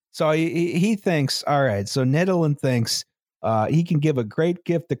 So he thinks, all right, so Nederland thinks he can give a great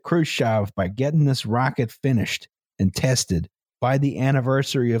gift to Khrushchev by getting this rocket finished and tested by the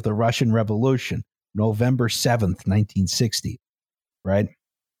anniversary of the Russian Revolution, November 7th, 1960, right?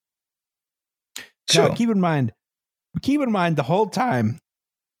 Sure. Now, keep in mind the whole time,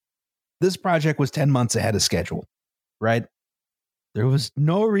 this project was 10 months ahead of schedule, right? There was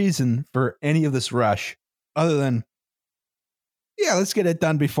no reason for any of this rush other than, let's get it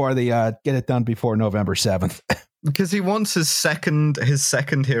done before November 7th. Because he wants his second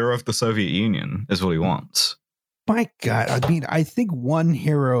hero of the Soviet Union is what he wants. My God, I mean, I think one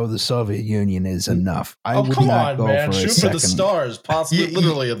hero of the Soviet Union is enough. Come on, man! Shoot for the stars, possibly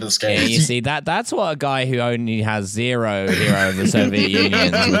literally in this case. Yeah, you see that's what a guy who only has 0 hero of the Soviet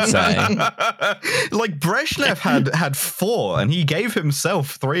Union would say. Like Brezhnev had 4, and he gave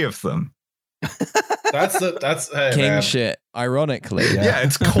himself 3 of them. That's hey, king man. shit. Ironically, yeah,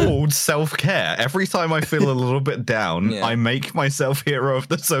 it's called self-care. Every time I feel a little bit down, I make myself hero of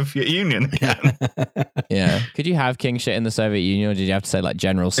the Soviet Union again. Yeah. Could you have king shit in the Soviet Union, or did you have to say like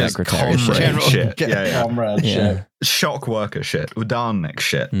general secretary shit? General shit. Comrade shit. Shock worker shit. Udarnik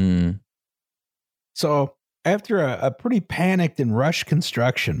shit. So after a pretty panicked and rushed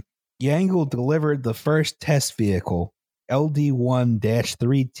construction, Yangel delivered the first test vehicle,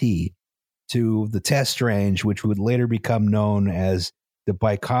 LD-1-3T, to the test range, which would later become known as the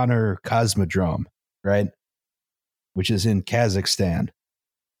Baikonur Cosmodrome, right? Which is in Kazakhstan.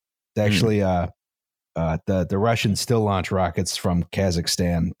 It's actually, the Russians still launch rockets from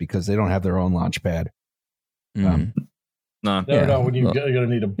Kazakhstan because they don't have their own launch pad. No, when you're going to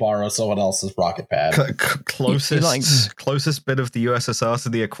need to borrow someone else's rocket pad. Closest bit of the USSR to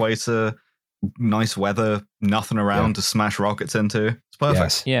the equator, nice weather, nothing around to smash rockets into. It's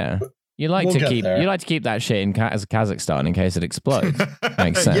perfect. Yes. Yeah. You like to keep that shit in Kazakhstan in case it explodes.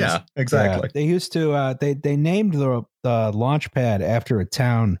 Makes sense. Yeah, exactly. They used to they named the launch pad after a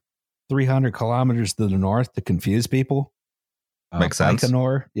town 300 kilometers to the north to confuse people. Makes sense.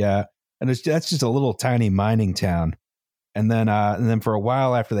 Baikonur, yeah, and that's just a little tiny mining town. And then for a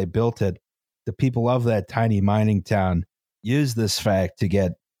while after they built it, the people of that tiny mining town use this fact to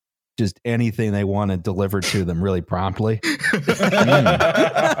get just anything they wanted delivered to them really promptly.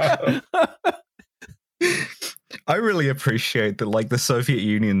 I really appreciate that, like, the Soviet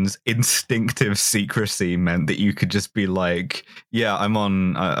Union's instinctive secrecy meant that you could just be like, yeah, I'm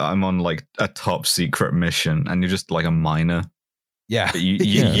on like a top secret mission, and you're just like a minor. Yeah. You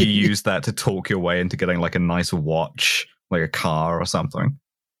use that to talk your way into getting like a nice watch, like a car or something.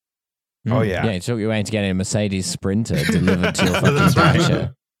 Oh, yeah. Yeah, you talk your way into getting a Mercedes Sprinter delivered to your fucking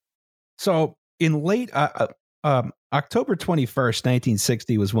Dacia. So in late October 21st,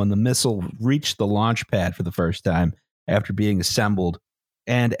 1960 was when the missile reached the launch pad for the first time after being assembled.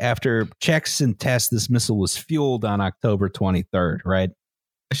 And after checks and tests, this missile was fueled on October 23rd, right?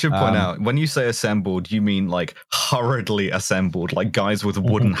 I should point out, when you say assembled, you mean like hurriedly assembled, like guys with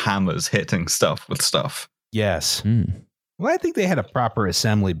wooden hammers hitting stuff with stuff. Yes. Well, I think they had a proper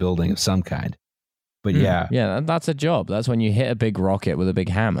assembly building of some kind. But yeah. Yeah, that's a job. That's when you hit a big rocket with a big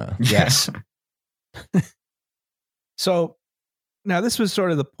hammer. Yes. So now this was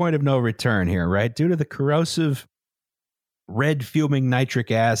sort of the point of no return here, right? Due to the corrosive red fuming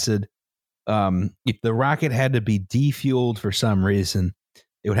nitric acid, if the rocket had to be defueled for some reason,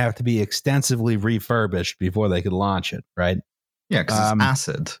 it would have to be extensively refurbished before they could launch it, right? Yeah, because it's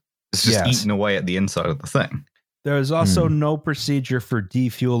acid. It's just eating away at the inside of the thing. There is also no procedure for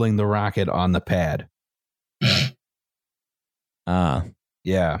defueling the rocket on the pad.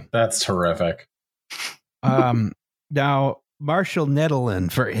 Yeah. That's terrific. Now, Marshall Nedelin,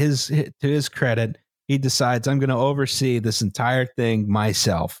 to his credit, he decides, I'm going to oversee this entire thing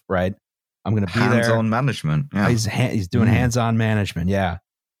myself, right? I'm going to be there. Hands-on management. Yeah. He's doing hands-on management, yeah.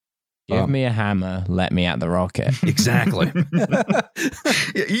 Give me a hammer, let me at the rocket. Exactly.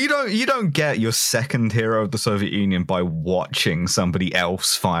 You don't get your second hero of the Soviet Union by watching somebody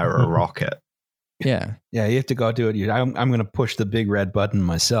else fire a rocket. Yeah. Yeah, you have to go do it. I'm going to push the big red button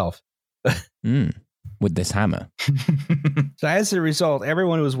myself. With this hammer. So as a result,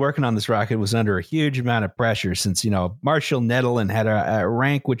 everyone who was working on this rocket was under a huge amount of pressure since, Marshall Nedelin had a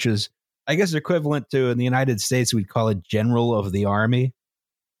rank which is, I guess, equivalent to, in the United States, we'd call it General of the Army.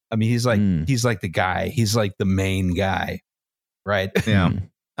 I mean, he's like the guy. He's like the main guy, right? Yeah.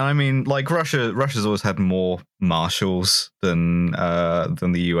 I mean, like Russia's always had more marshals than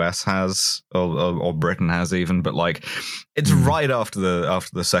the US has, or Britain has even. But like, it's right after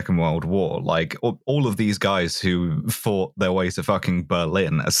the Second World War. Like, all of these guys who fought their way to fucking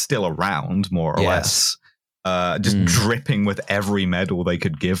Berlin are still around, more or less, just dripping with every medal they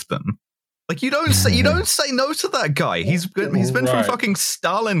could give them. Like, you don't say no to that guy. He's been from fucking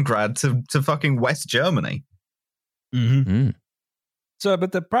Stalingrad to fucking West Germany. So,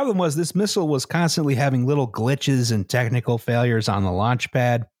 but the problem was this missile was constantly having little glitches and technical failures on the launch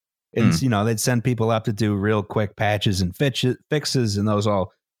pad. And, they'd send people up to do real quick patches and fixes, and those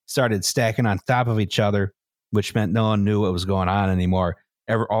all started stacking on top of each other, which meant no one knew what was going on anymore.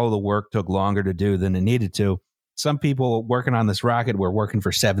 All the work took longer to do than it needed to. Some people working on this rocket were working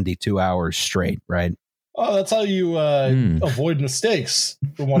for 72 hours straight, right? Oh, that's how you avoid mistakes,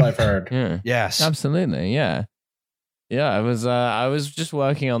 from what I've heard. Yeah. Yes. Absolutely, yeah. Yeah, I was just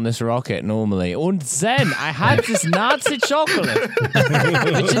working on this rocket normally. And then I had this Nazi chocolate,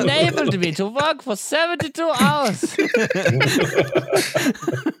 which enabled me to work for 72 hours.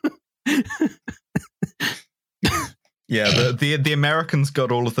 Yeah, the Americans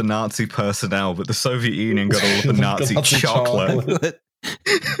got all of the Nazi personnel, but the Soviet Union got all of the Nazi chocolate.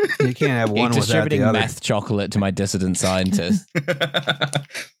 You can't have one without the other. Distributing meth chocolate to my dissident scientists.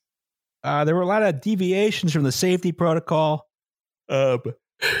 There were a lot of deviations from the safety protocol. And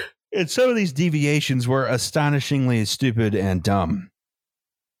some of these deviations were astonishingly stupid and dumb.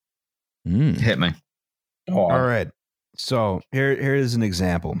 Hit me. All right. So here is an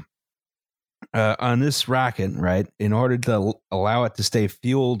example. On this rocket, right, in order to allow it to stay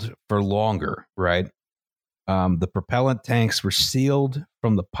fueled for longer, right, the propellant tanks were sealed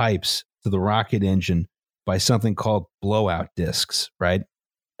from the pipes to the rocket engine by something called blowout discs, right?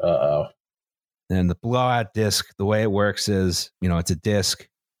 Uh-oh. And the blowout disc, the way it works is, it's a disc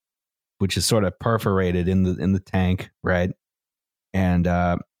which is sort of perforated in the tank, right? And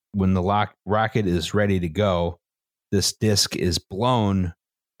when the rocket is ready to go, this disc is blown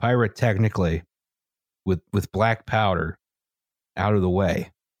pyrotechnically with black powder out of the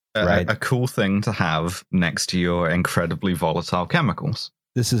way. Right? A cool thing to have next to your incredibly volatile chemicals.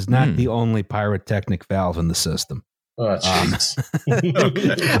 This is not the only pyrotechnic valve in the system. Oh, jeez.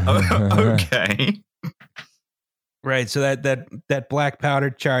 Okay. Right. So that black powder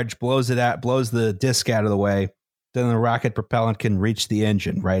charge blows the disc out of the way. Then the rocket propellant can reach the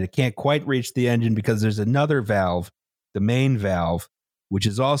engine, right? It can't quite reach the engine because there's another valve the main valve, which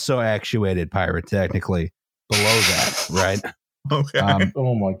is also actuated pyrotechnically below that, right? Okay.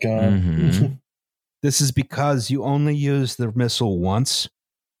 Oh my God. Mm-hmm. This is because you only use the missile once.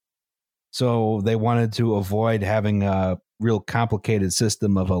 So they wanted to avoid having a real complicated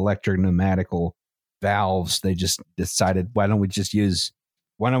system of electro-pneumatical valves. They just decided, why don't we just use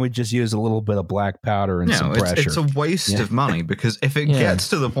a little bit of black powder and some pressure? It's a waste of money, because if it gets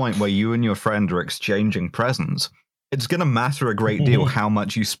to the point where you and your friend are exchanging presents, it's going to matter a great deal how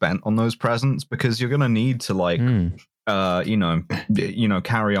much you spent on those presents, because you're going to need to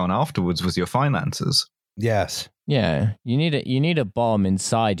carry on afterwards with your finances. Yes. Yeah, you need a bomb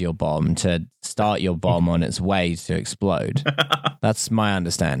inside your bomb to start your bomb on its way to explode. That's my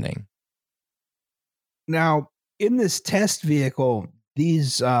understanding. Now, in this test vehicle,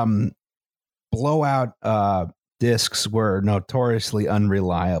 these blowout discs were notoriously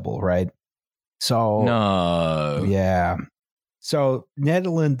unreliable, right? So no, yeah. So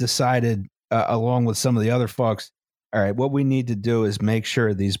Nederland decided, along with some of the other folks, all right, what we need to do is make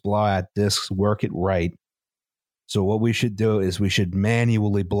sure these blowout discs work it right. So what we should do is we should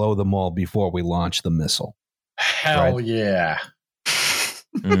manually blow them all before we launch the missile. Hell yeah.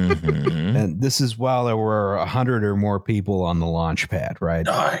 Mm-hmm. And this is while there were 100 or more people on the launch pad, right?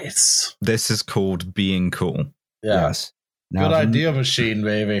 Nice. This is called being cool. Yeah. Yes. Now, good idea, machine,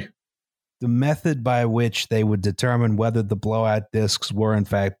 baby. The method by which they would determine whether the blowout discs were in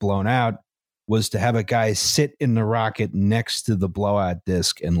fact blown out was to have a guy sit in the rocket next to the blowout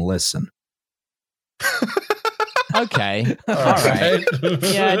disc and listen. Okay. All right.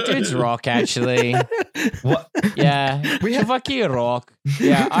 Yeah, dudes rock, actually. What? Yeah. Chuvaki rock.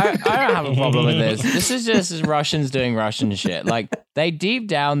 Yeah, I don't have a problem with this. This is just Russians doing Russian shit. Like, they deep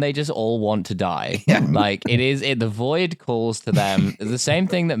down, they just all want to die. Yeah. Like, the void calls to them. The same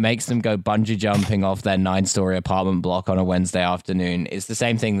thing that makes them go bungee jumping off their 9-story apartment block on a Wednesday afternoon is the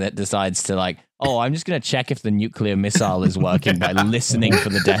same thing that decides to, like, oh, I'm just going to check if the nuclear missile is working by listening for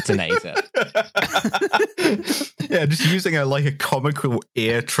the detonator. Yeah, just using a comical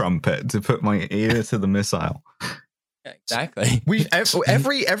ear trumpet to put my ear to the missile. Exactly. We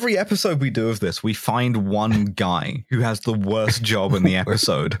every episode we do of this, we find one guy who has the worst job in the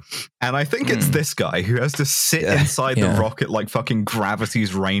episode, and I think it's this guy who has to sit inside the rocket like fucking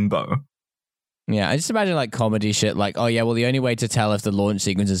Gravity's rainbow. Yeah, I just imagine like comedy shit like, oh yeah, well the only way to tell if the launch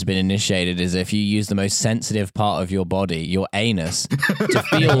sequence has been initiated is if you use the most sensitive part of your body, your anus, to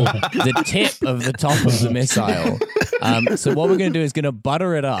feel the tip of the top of the missile. So what we're going to do is going to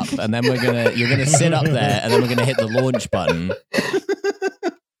butter it up, and then you're going to sit up there, and then we're going to hit the launch button.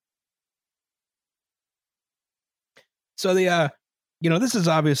 So this is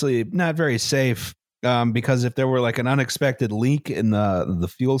obviously not very safe, because if there were like an unexpected leak in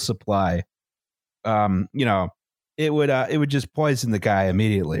the fuel supply, it would just poison the guy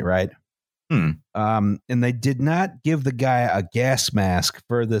immediately, right? And they did not give the guy a gas mask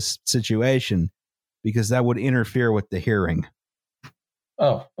for this situation because that would interfere with the hearing.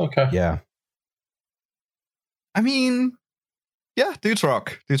 Oh, okay. Yeah. I mean, yeah, dudes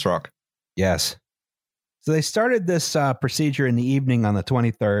rock. Yes. So they started this procedure in the evening on the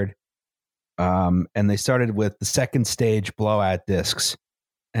 23rd, and they started with the second stage blowout discs.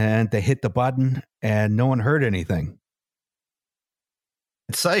 And they hit the button, and no one heard anything.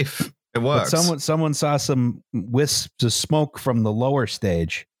 It's safe. It works. But someone saw some wisps of smoke from the lower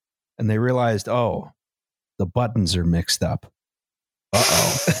stage, and they realized, oh, the buttons are mixed up.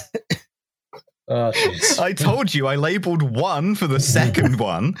 Uh-oh. Oh, I told you I labeled 1 for the second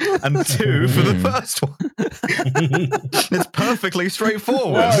one and 2 for the first one. It's perfectly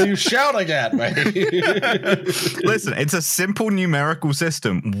straightforward. What are you shouting at me? Listen, it's a simple numerical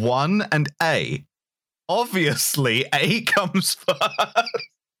system. 1 and A. Obviously, A comes first.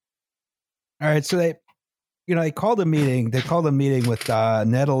 All right, so they called a meeting. They called a meeting with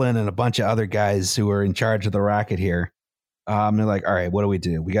Nederland and a bunch of other guys who were in charge of the rocket here. They're like, all right, what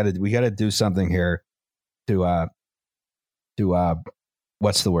do? We got to do something here to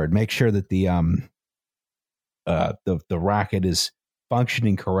what's the word? Make sure that the rocket is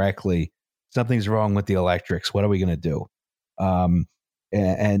functioning correctly. Something's wrong with the electrics. What are we going to do? And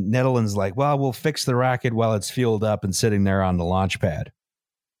Nederland's like, well, we'll fix the rocket while it's fueled up and sitting there on the launch pad.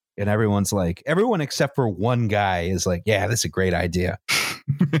 And everyone except for one guy is like, yeah, that's a great idea.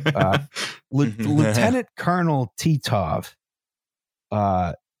 Lieutenant Colonel Titov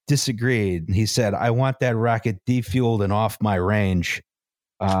disagreed. He said, I want that rocket defueled and off my range.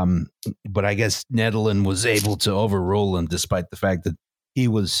 But I guess Nederland was able to overrule him, despite the fact that he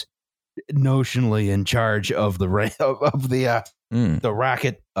was notionally in charge of the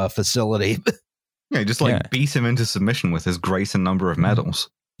rocket facility. Yeah, just beat him into submission with his greater number of medals.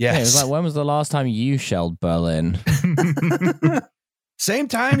 Yes. Yeah, it was like, when was the last time you shelled Berlin? Same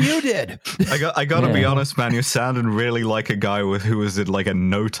time you did. I got to be honest, man. You're sounding really like a guy who was like a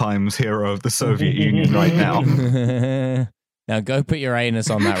no times hero of the Soviet Union right now. Now go put your anus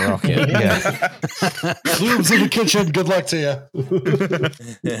on that rocket. Lube's in the kitchen. Good luck to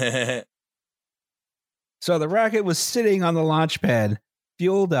you. So the rocket was sitting on the launch pad,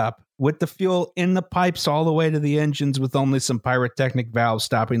 fueled up, with the fuel in the pipes all the way to the engines, with only some pyrotechnic valves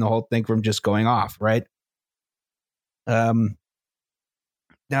stopping the whole thing from just going off, right?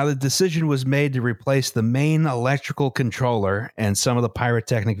 Now the decision was made to replace the main electrical controller and some of the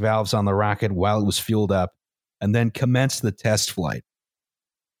pyrotechnic valves on the rocket while it was fueled up, and then commence the test flight.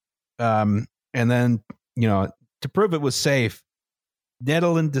 And then, to prove it was safe,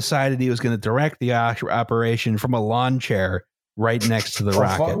 Nedelin decided he was going to direct the operation from a lawn chair right next to the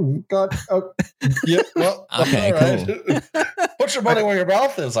rocket. God. Yeah, well, okay, right. Cool. Put your money where your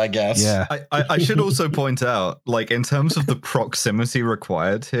mouth is, I guess. Yeah. I should also point out, in terms of the proximity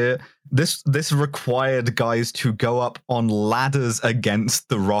required here, this required guys to go up on ladders against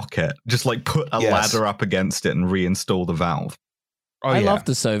the rocket. Just put a ladder up against it and reinstall the valve. I love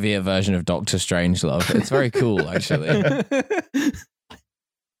the Soviet version of Dr. Strangelove. It's very cool, actually.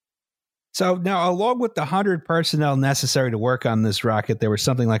 So now, along with the 100 personnel necessary to work on this rocket, there was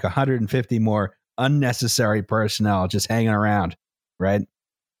something like 150 more unnecessary personnel just hanging around, right?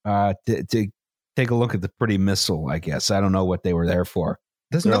 To take a look at the pretty missile, I guess. I don't know what they were there for.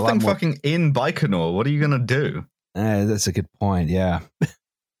 There's nothing fucking in Baikonur. What are you going to do? That's a good point, yeah.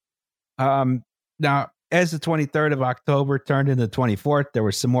 Now, as the 23rd of October turned into the 24th, there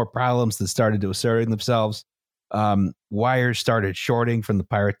were some more problems that started to assert themselves. Wires started shorting from the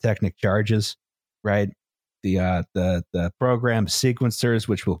pyrotechnic charges, right? The program sequencers,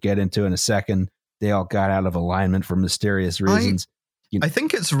 which we'll get into in a second, they all got out of alignment for mysterious reasons. I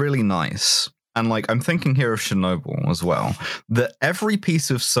think it's really nice, and I'm thinking here of Chernobyl as well, that every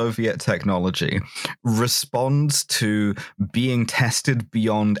piece of Soviet technology responds to being tested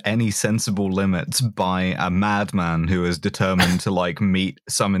beyond any sensible limits by a madman who is determined to meet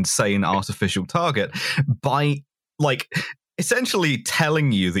some insane artificial target by essentially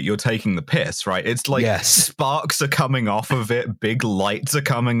telling you that you're taking the piss, right? It's sparks are coming off of it, big lights are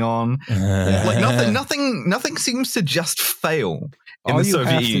coming on. Nothing seems to just fail in the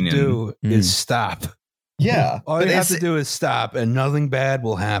Soviet Union. All you have to do is stop. Yeah. All you have to do is stop and nothing bad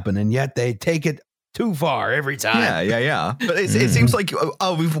will happen. And yet they take it too far every time. Yeah. But it seems like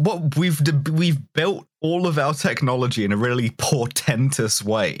we've built all of our technology in a really portentous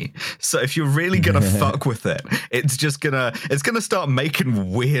way. So if you're really gonna fuck with it, it's gonna start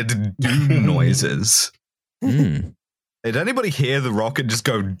making weird doom noises. Did anybody hear the rocket just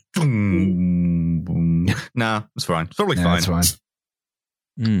go boom, boom? Nah, it's fine. It's probably fine. It's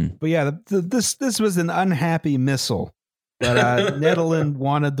fine. But yeah, this was an unhappy missile. But Nedelin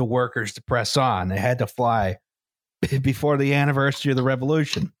wanted the workers to press on. They had to fly before the anniversary of the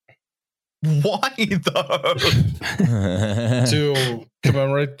revolution. Why, though? To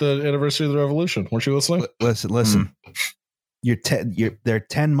commemorate the anniversary of the revolution. Weren't you listening? Listen. They're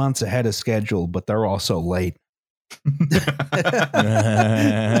 10 months ahead of schedule, but they're also late.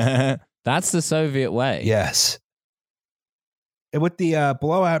 That's the Soviet way. Yes. And with the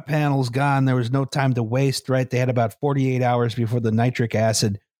blowout panels gone, there was no time to waste, right? They had about 48 hours before the nitric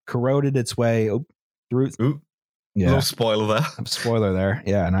acid corroded its way through. Yeah. Little spoiler there. Spoiler there.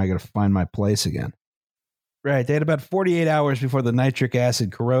 Yeah, and I got to find my place again. Right. They had about 48 hours before the nitric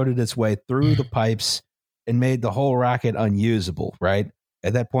acid corroded its way through the pipes and made the whole rocket unusable, right?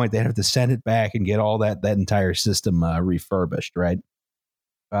 At that point, they'd have to send it back and get all that entire system refurbished, right?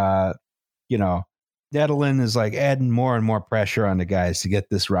 Nedelin is adding more and more pressure on the guys to get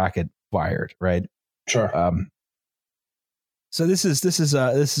this rocket fired, right? Sure. So this is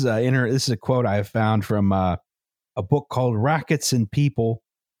a quote I found from a book called "Rockets and People: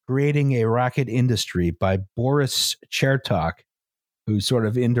 Creating a Rocket Industry" by Boris Chertok, who sort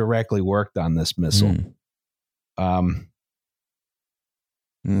of indirectly worked on this missile.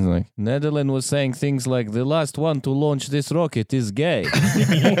 Nedelin was saying things like, "The last one to launch this rocket is gay."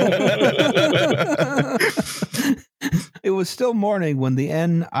 It was still morning when the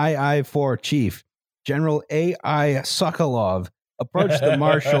NII-4 chief, General A.I. Sokolov, approached the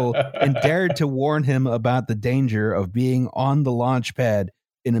marshal and dared to warn him about the danger of being on the launch pad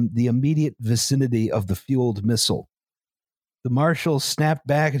in the immediate vicinity of the fueled missile. The marshal snapped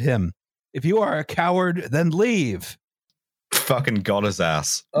back at him, "If you are a coward, then leave." fucking got his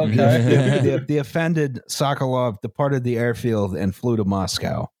ass. Okay. The offended Sokolov departed the airfield and flew to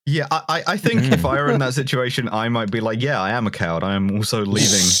Moscow. Yeah, I think if I were in that situation, I might be like, yeah, I am a coward. I am also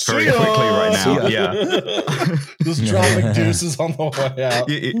leaving very quickly right now. Yeah. Just dropping deuces on the way out.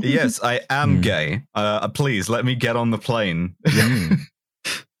 Yes, I am gay. Please, let me get on the plane.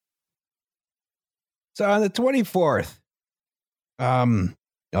 So on the 24th,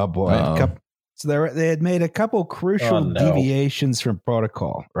 oh boy, so they had made a couple crucial deviations from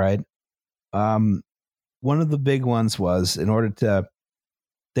protocol, right? One of the big ones was in order to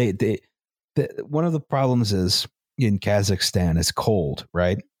one of the problems is in Kazakhstan is cold,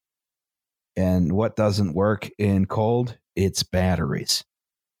 right? And what doesn't work in cold? It's batteries.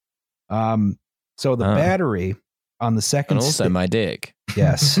 So the battery on the second and also my dick.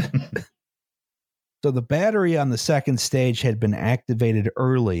 Yes. So the battery on the second stage had been activated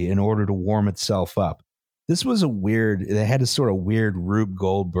early in order to warm itself up. This was they had a sort of weird Rube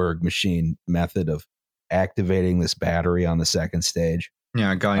Goldberg machine method of activating this battery on the second stage.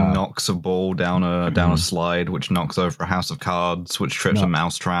 Yeah, a guy knocks a ball down a slide, which knocks over a house of cards, which trips a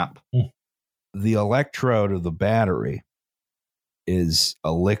mousetrap. The electrode of the battery is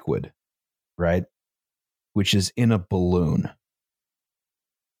a liquid, right? Which is in a balloon.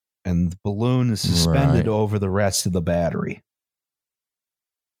 And the balloon is suspended over the rest of the battery.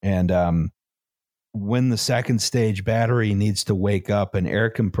 And when the second stage battery needs to wake up, an air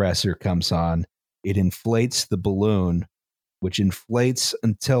compressor comes on. It inflates the balloon, which inflates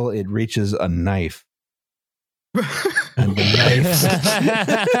until it reaches a knife. And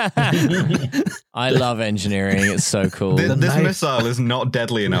the knife. I love engineering. It's so cool. This missile is not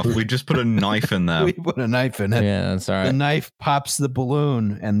deadly enough. We just put a knife in there. We put a knife in it. Yeah, that's all right. The knife pops the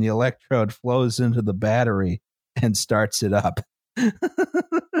balloon and the electrode flows into the battery and starts it up.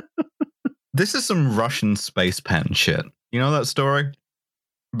 This is some Russian space pen shit. You know that story?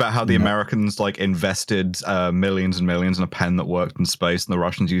 About how the Americans invested millions and millions in a pen that worked in space, and the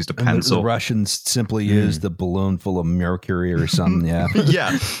Russians used a pencil. The Russians simply used a balloon full of mercury or something. Yeah,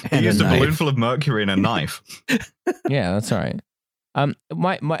 yeah. They used a balloon full of mercury and a knife. Yeah, that's right.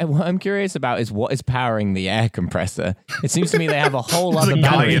 What I'm curious about is what is powering the air compressor. It seems to me they have a whole other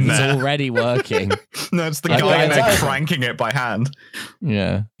battery that's already working. No, it's the guy in there cranking it by hand.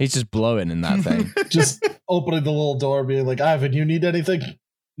 Yeah, he's just blowing in that thing. Just opening the little door, being like, "Ivan, you need anything?"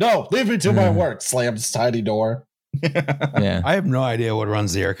 No, leave me to my work. Slams tiny door. Yeah, I have no idea what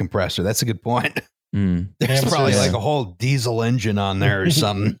runs the air compressor. That's a good point. There's probably like a whole diesel engine on there or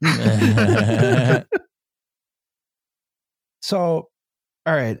something. So,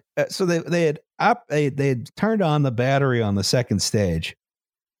 all right. So they had turned on the battery on the second stage,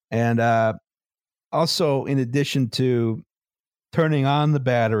 and also in addition to turning on the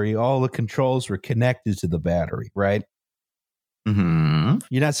battery, all the controls were connected to the battery, right? Mm-hmm.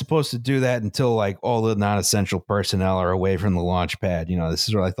 You're not supposed to do that until like all the non-essential personnel are away from the launch pad. You know, this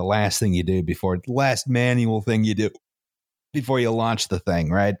is like the last thing you do the last manual thing you do before you launch the thing,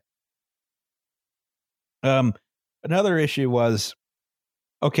 right? Another issue was,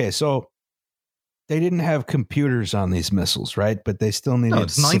 okay, so they didn't have computers on these missiles, right? But they still needed. No,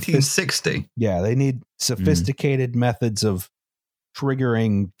 it's 1960. Yeah, they need sophisticated methods of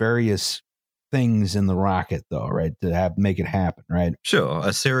triggering various things in the rocket, though, right? To make it happen, right? Sure,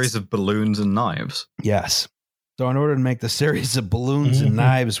 a series of balloons and knives. Yes. So in order to make the series of balloons and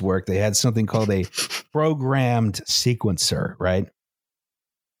knives work, they had something called a programmed sequencer, right?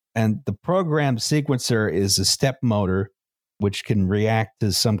 And the programmed sequencer is a step motor which can react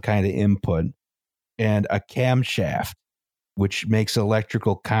to some kind of input, and a camshaft which makes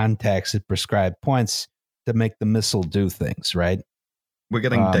electrical contacts at prescribed points to make the missile do things, right? We're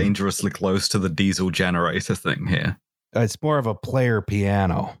getting dangerously close to the diesel generator thing here. It's more of a player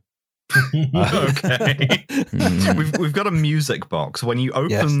piano. Okay. We've got a music box. When you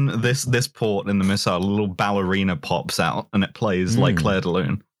open this port in the missile, a little ballerina pops out and it plays like Claire de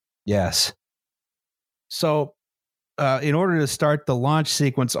Lune. Yes. So in order to start the launch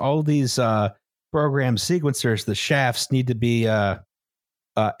sequence, all these program sequencers, the shafts need to be at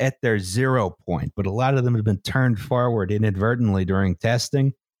their 0 point, but a lot of them have been turned forward inadvertently during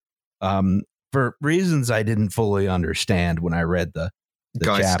testing for reasons I didn't fully understand when I read the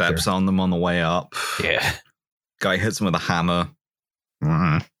guy chapter. Steps on them on the way up. Yeah. Guy hits him with a hammer.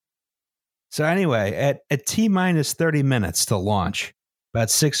 So anyway, at T-minus 30 minutes to launch, about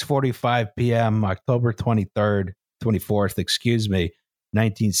 6:45 p.m., October 24th,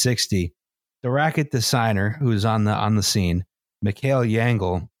 1960, the rocket designer who's on the scene, Mikhail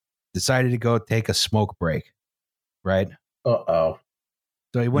Yangel, decided to go take a smoke break, right? Uh-oh.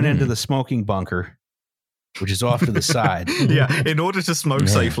 So he went into the smoking bunker which is off to the side. Yeah, in order to smoke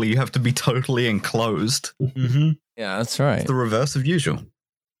safely, you have to be totally enclosed. Mm-hmm. Yeah, that's right. It's the reverse of usual.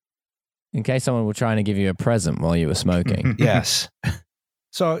 In case someone were trying to give you a present while you were smoking. Yes.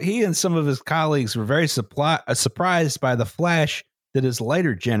 So he and some of his colleagues were very surprised by the flash that his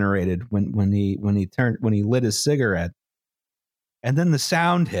lighter generated when he lit his cigarette, and then the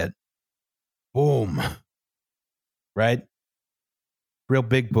sound hit, boom, right? Real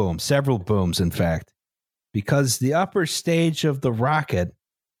big boom, several booms, in fact, because the upper stage of the rocket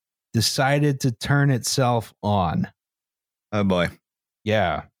decided to turn itself on. Oh boy,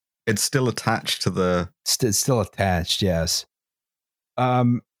 yeah, it's still attached to the. It's still attached, yes.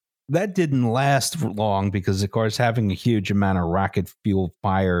 That didn't last long because, of course, having a huge amount of rocket fuel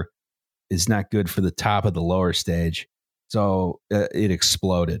fire is not good for the top of the lower stage. So it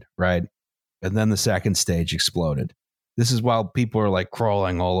exploded, right? And then the second stage exploded. This is while people are like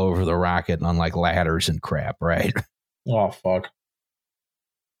crawling all over the rocket on like ladders and crap, right? Oh, fuck.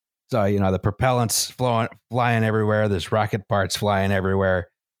 So, the propellant's flying everywhere. There's rocket parts flying everywhere.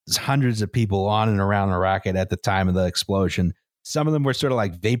 There's hundreds of people on and around the rocket at the time of the explosion. Some of them were sort of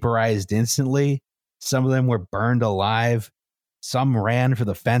like vaporized instantly. Some of them were burned alive. Some ran for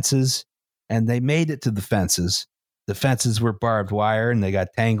the fences, and they made it to the fences. The fences were barbed wire, and they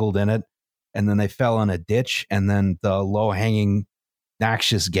got tangled in it. And then they fell in a ditch, and then the low-hanging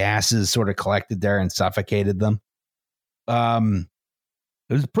noxious gases sort of collected there and suffocated them. It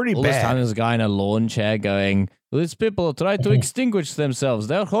was pretty all bad. This time there's a guy in a lawn chair going, these people try to extinguish themselves.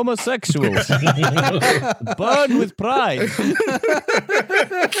 They're homosexuals. Burn with pride.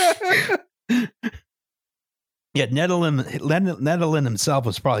 Yeah, Nedelin himself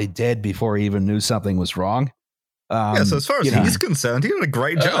was probably dead before he even knew something was wrong. So as far as he's concerned, he did a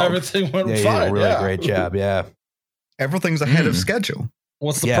great job. Everything went fine. He did a really great job, yeah. Everything's ahead of schedule.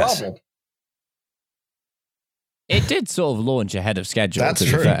 What's the problem? It did sort of launch ahead of schedule. That's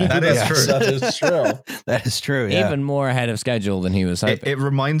true. That is true. That is true. That is true. Yeah. Even more ahead of schedule than he was hoping. It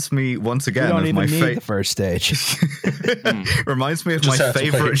reminds me once again of my the first stage. Reminds me of my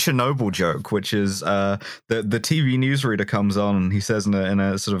favorite Chernobyl joke, which is the TV newsreader comes on and he says in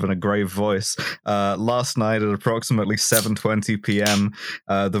a sort of in a grave voice, last night at approximately 7:20 p.m.,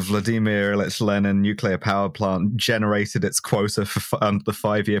 the Vladimir Ilyich Lenin nuclear power plant generated its quota for the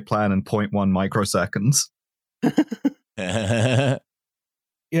 5-year plan in 0.1 microseconds. Yeah,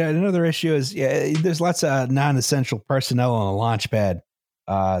 another issue is there's lots of non-essential personnel on the launch pad,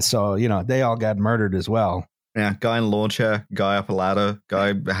 so they all got murdered as well. Yeah, guy in a lawn chair, guy up a ladder,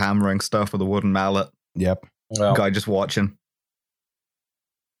 guy hammering stuff with a wooden mallet. Yep, guy just watching.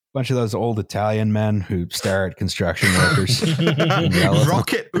 Bunch of those old Italian men who stare at construction workers.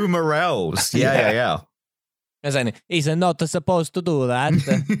 Rocket Umarels. Yeah. He's not supposed to do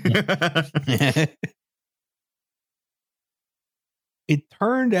that. It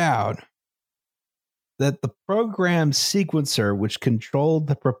turned out that the program sequencer, which controlled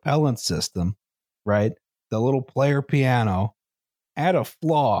the propellant system, right, the little player piano, had a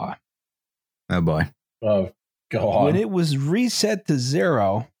flaw. Oh, boy. Oh, go on. When it was reset to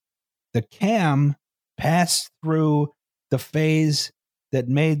 0, the cam passed through the phase that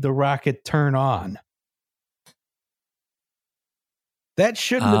made the rocket turn on. That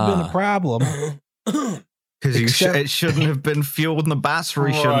shouldn't have been a problem. Because it shouldn't have been fueled and the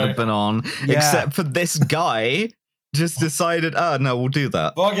battery shouldn't have been on, except for this guy just decided, no, we'll do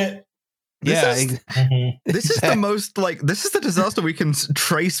that. Fuck it. This is the most, this is the disaster we can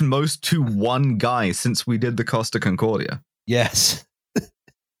trace most to one guy since we did the Costa Concordia. Yes.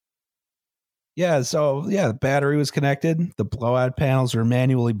 The battery was connected. The blowout panels were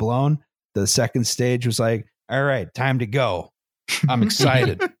manually blown. The second stage was like, all right, time to go. I'm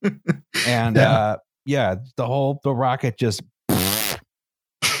excited. And, the rocket just.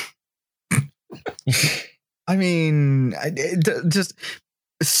 I mean, just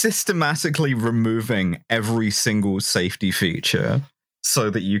systematically removing every single safety feature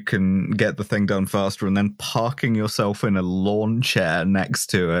so that you can get the thing done faster, and then parking yourself in a lawn chair next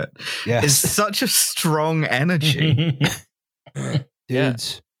to it is such a strong energy.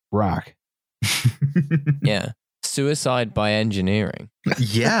 Dudes rock. Yeah. Suicide by engineering.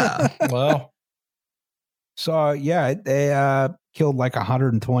 Yeah. Well. So, they killed like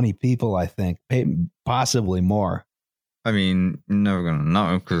 120 people, I think, possibly more. I mean, you're never going to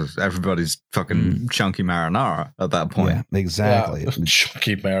know because everybody's fucking chunky marinara at that point. Yeah, exactly. Yeah,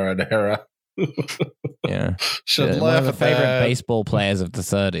 chunky marinara. Yeah. Should laugh one of the at favorite that. baseball players of the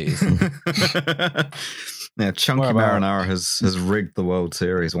 30s. Yeah, chunky marinara has rigged the World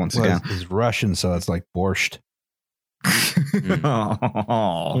Series once again. He's Russian, so it's like borscht.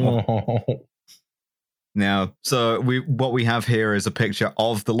 Now, so what we have here is a picture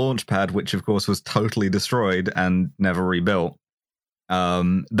of the launch pad, which of course was totally destroyed and never rebuilt.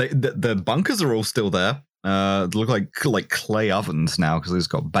 The bunkers are all still there. Look like clay ovens now because it's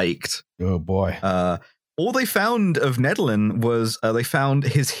got baked. Oh boy. All they found of Nedelin was they found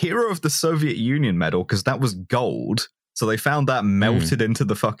his Hero of the Soviet Union medal because that was gold. So they found that melted into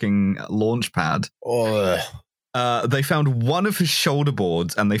the fucking launch pad. They found one of his shoulder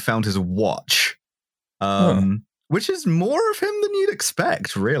boards and they found his watch, which is more of him than you'd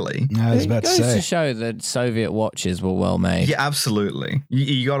expect, really. I was about to say. It goes to show that Soviet watches were well made. Yeah, absolutely.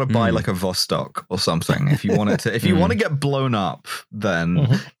 You got to buy like a Vostok or something if you want it to. If you want to get blown up,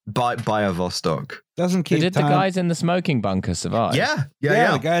 then buy a Vostok. Doesn't keep Did the guys in the smoking bunker survive? Yeah.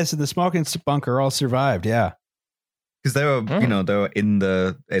 The guys in the smoking bunker all survived. Yeah. Because they were, they were in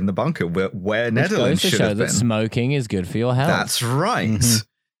the bunker where Nedelin should have been. That smoking is good for your health. That's right. Mm-hmm.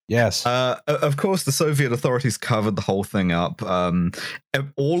 Yes. Of course, the Soviet authorities covered the whole thing up.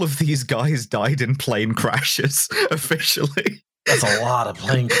 All of these guys died in plane crashes, officially. That's a lot of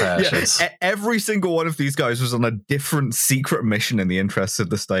plane crashes. Yeah, every single one of these guys was on a different secret mission in the interests of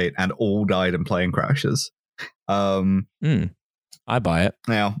the state and all died in plane crashes. I buy it.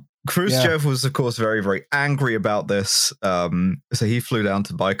 Now, Khrushchev was, of course, very, very angry about this. So he flew down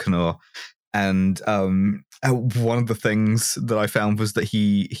to Baikonur, and one of the things that I found was that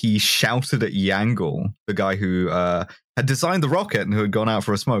he shouted at Yangel, the guy who had designed the rocket and who had gone out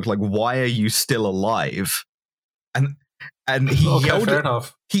for a smoke, like, "Why are you still alive?" And he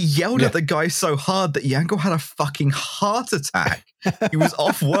yelled at the guy so hard that Yangel had a fucking heart attack. He was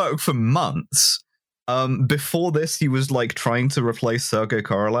off work for months. Before this, he was like trying to replace Sergei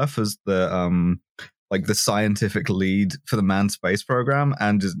Korolev as the scientific lead for the manned space program,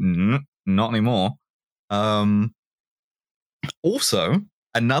 and just not anymore. Also,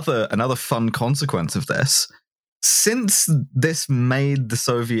 another fun consequence of this, since this made the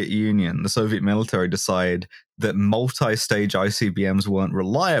Soviet Union, the Soviet military, decide that multi-stage ICBMs weren't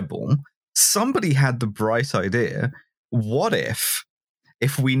reliable, somebody had the bright idea, what if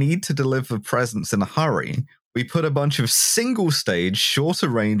we need to deliver presents in a hurry, we put a bunch of single-stage,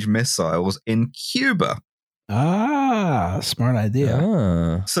 shorter-range missiles in Cuba? Smart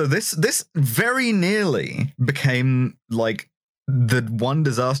idea. So this very nearly became like the one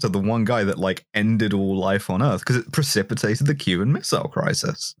disaster, the one guy that like ended all life on Earth because it precipitated the Cuban Missile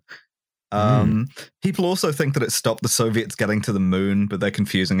Crisis. People also think that it stopped the Soviets getting to the moon, but they're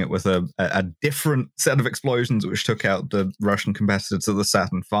confusing it with a different set of explosions which took out the Russian competitor to the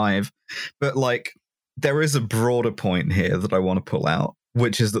Saturn V. But like, there is a broader point here that I want to pull out,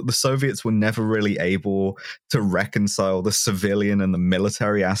 which is that the Soviets were never really able to reconcile the civilian and the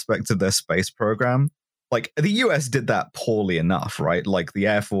military aspects of their space program. Like, the US did that poorly enough, right? Like, the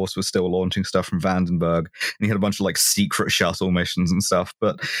Air Force was still launching stuff from Vandenberg, and you had a bunch of, like, secret shuttle missions and stuff.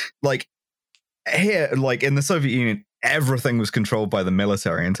 But, like, here, like, in the Soviet Union, everything was controlled by the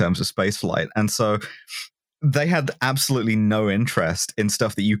military in terms of spaceflight. And so they had absolutely no interest in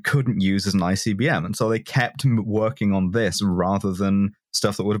stuff that you couldn't use as an ICBM. And so they kept working on this rather than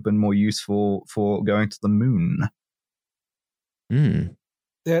stuff that would have been more useful for going to the moon.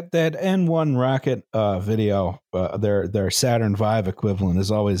 That N1 rocket video, their Saturn V equivalent,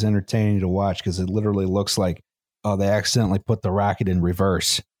 is always entertaining to watch because it literally looks like they accidentally put the rocket in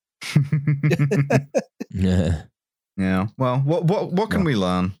reverse. Yeah. Well, what can we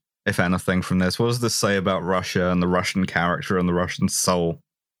learn, if anything, from this? What does this say about Russia and the Russian character and the Russian soul?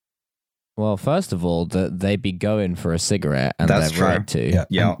 Well, first of all, that they'd be going for a cigarette, and they're right to.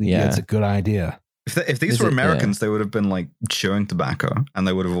 Yeah, it's a good idea. If these were Americans, they would have been like chewing tobacco, and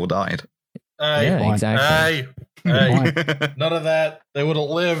they would have all died. Exactly. Hey, none of that. They would have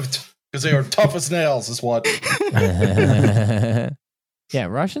lived because they were tough as nails. Is what. Yeah,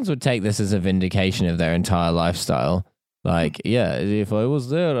 Russians would take this as a vindication of their entire lifestyle. Like, yeah, if I was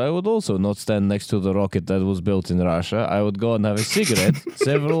there, I would also not stand next to the rocket that was built in Russia. I would go and have a cigarette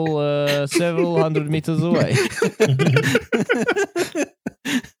several hundred meters away.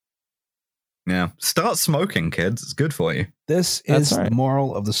 Yeah, start smoking, kids. It's good for you. This is the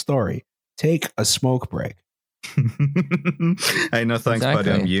moral of the story. Take a smoke break. Hey, no thanks,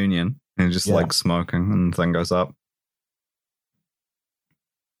 buddy. I'm union. And just like smoking, and the thing goes up.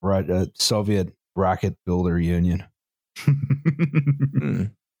 Right, Soviet rocket builder union.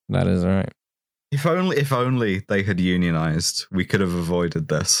 That is right. If only they had unionized, we could have avoided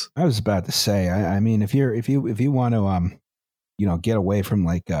this. I was about to say. I mean, if you want to get away from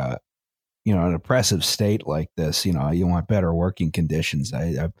like an oppressive state like this, you want better working conditions.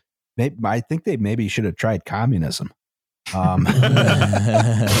 I think they maybe should have tried communism.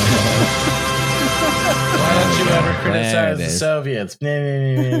 don't you ever criticize the Soviets?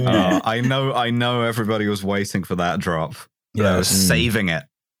 I know everybody was waiting for that drop. Yeah, I was saving it.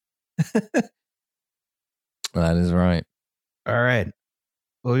 That is right. All right.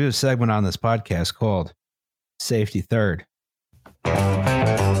 Well, we have a segment on this podcast called Safety Third. Shake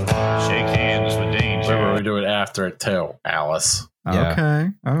hands with danger. Where we do it after it too, Alice. Yeah. Okay.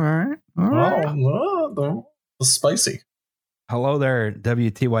 All right. Oh, spicy. Hello there,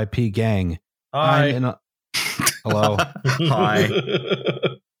 WTYP gang. Hi. Hello. Hi.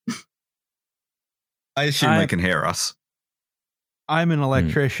 I assume they can hear us. I'm an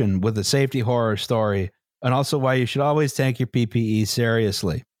electrician with a safety horror story, and also why you should always take your PPE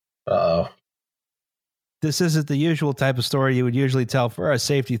seriously. Uh-oh. This isn't the usual type of story you would usually tell for a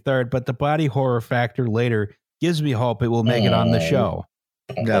Safety Third, but the body horror factor later gives me hope it will make it on the show.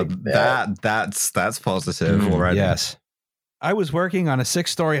 Yeah, that's positive already. Yes. I was working on a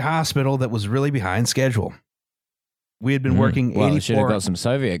 6-story hospital that was really behind schedule. We had been working 84. Well, should have got some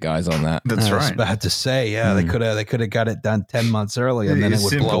Soviet guys on that. That's right. I was about to say, they could have got it done 10 months earlier, and then it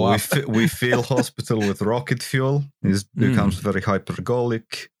would blow up. We fill hospital with rocket fuel. It becomes very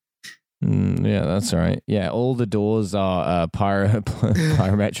hypergolic. Yeah, that's right. Yeah, all the doors are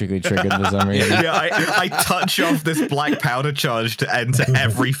pyrometrically triggered for some reason. Yeah, I touch off this black powder charge to enter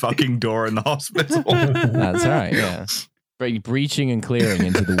every fucking door in the hospital. That's right. Yeah, breaching and clearing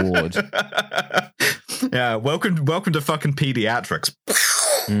into the ward. Yeah, welcome to fucking pediatrics.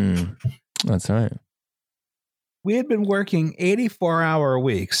 That's right. We had been working 84-hour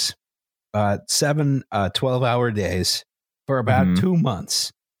weeks, 7 12-hour days for about 2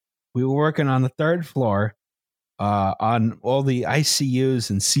 months. We were working on the 3rd floor on all the ICUs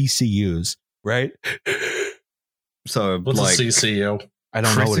and CCUs, right? So, what's a CCU? I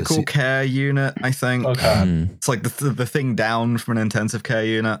don't know what critical care unit, I think. Okay. It's like the thing down from an intensive care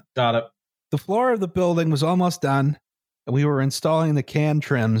unit. Got it. The floor of the building was almost done, and we were installing the can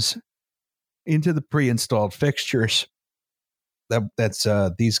trims into the pre-installed fixtures. That's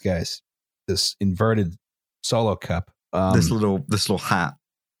these guys, this inverted solo cup. This little hat.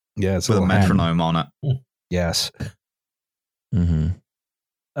 Yeah, it's with a metronome on it. Yes. Mm-hmm.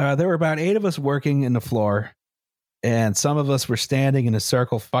 There were about 8 of us working in the floor, and some of us were standing in a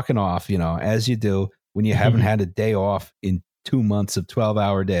circle fucking off, as you do when you haven't had a day off in 2 months of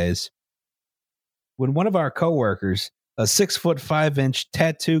 12-hour days. When one of our coworkers, a 6'5"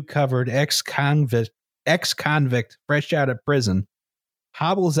 tattoo-covered ex-convict fresh out of prison,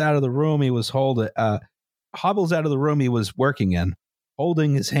 hobbles out of the room he was working in,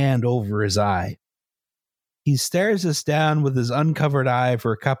 holding his hand over his eye. He stares us down with his uncovered eye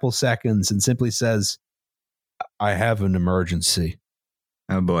for a couple seconds and simply says, "I have an emergency."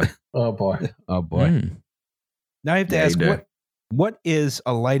 Oh boy. Oh boy. Oh boy. Now I have to ask, what is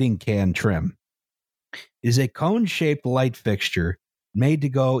a lighting can trim? It is a cone-shaped light fixture made to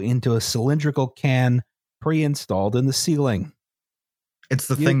go into a cylindrical can pre-installed in the ceiling. It's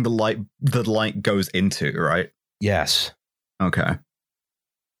the thing the light goes into, right? Yes. Okay.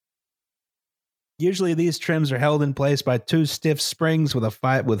 Usually these trims are held in place by 2 stiff springs with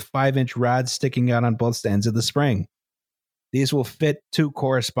 5-inch rods sticking out on both ends of the spring. These will fit 2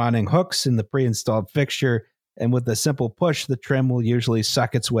 corresponding hooks in the pre-installed fixture, and with a simple push, the trim will usually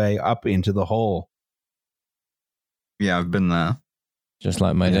suck its way up into the hole. Yeah, I've been there. Just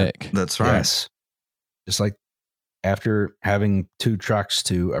like my dick. That's right. Yes. Just like after having 2 trucks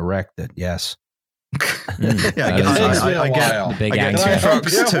to erect it. Yes. Yeah, I get 2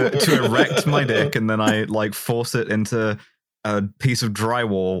 trucks to erect my dick, and then I force it into a piece of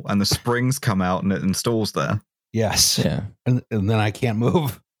drywall, and the springs come out, and it installs there. Yes. Yeah. And then I can't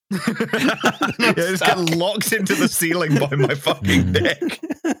move. It just get locked into the ceiling by my fucking dick.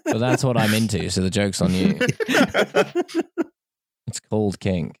 Well, that's what I'm into, so the joke's on you. It's called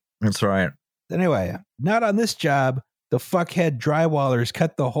kink. That's right. Anyway, not on this job. The fuckhead drywallers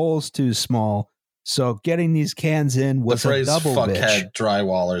cut the holes too small, so getting these cans in was a double bitch. The phrase fuckhead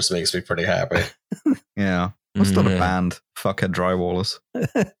drywallers makes me pretty happy. Yeah. Let's start a band. Fuckhead drywallers.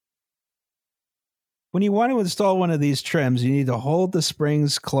 When you want to install one of these trims, you need to hold the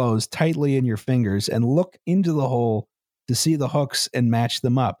springs closed tightly in your fingers and look into the hole to see the hooks and match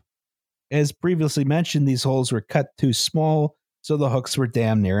them up. As previously mentioned, these holes were cut too small, so the hooks were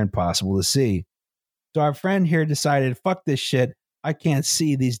damn near impossible to see. So our friend here decided, fuck this shit, I can't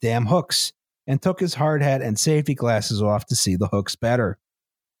see these damn hooks, and took his hard hat and safety glasses off to see the hooks better.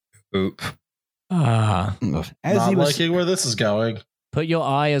 Oop. As Not he was liking where this is going. Put your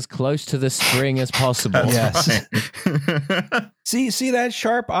eye as close to the spring as possible. Yes. See that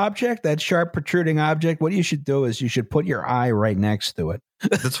sharp object, that sharp protruding object? What you should do is you should put your eye right next to it.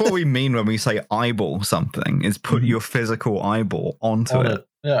 That's what we mean when we say eyeball something, is put your physical eyeball onto it.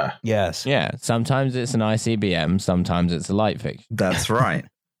 Yeah. Yes. Yeah. Sometimes it's an ICBM, sometimes it's a light fixture. That's right.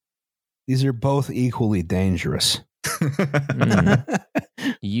 These are both equally dangerous.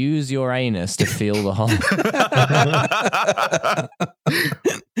 Use your anus to feel the hole.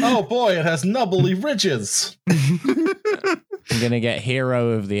 Oh boy, it has nubbly ridges. I'm going to get hero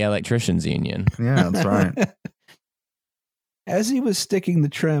of the electricians union. Yeah, that's right. As he was sticking the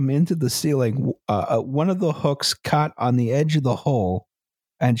trim into the ceiling, one of the hooks caught on the edge of the hole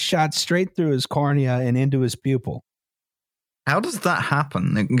and shot straight through his cornea and into his pupil. How does that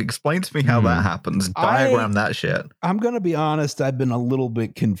happen? Explain to me how that happens. Diagram that shit. I'm going to be honest. I've been a little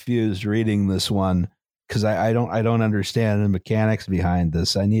bit confused reading this one because I don't understand the mechanics behind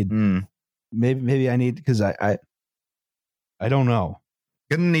this. I need maybe I need because I don't know.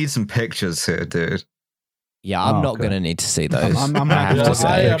 Gonna need some pictures here, dude. Yeah, I'm not going to need to see those. I'm have to say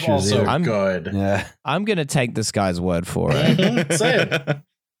I am also good. Yeah, I'm going to take this guy's word for it. Same.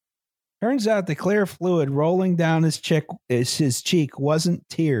 Turns out the clear fluid rolling down his cheek wasn't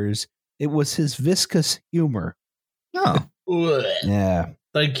tears. It was his viscous humor. Oh. Yeah.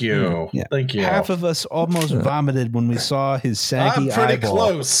 Thank you. Yeah. Thank you. Half of us almost vomited when we saw his saggy I'm pretty eyeball.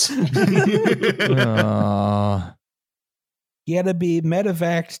 close. He had to be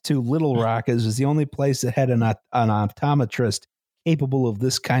medevaced to Little Rock, as it was the only place that had an optometrist capable of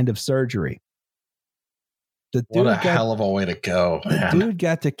this kind of surgery. What a hell of a way to go, man. The dude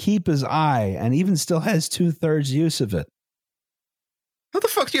got to keep his eye and even still has 2/3 use of it. How the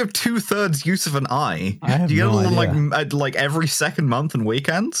fuck do you have 2/3 use of an eye? I have do you no get them idea. like every second month and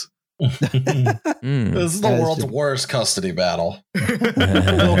weekends? This is the world's worst custody battle.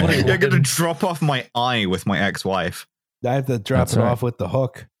 You're going to drop off my eye with my ex-wife. I have to drop That's it right. off with the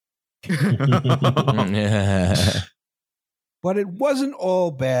hook. But it wasn't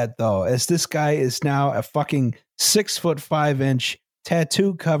all bad, though, as this guy is now a fucking 6'5"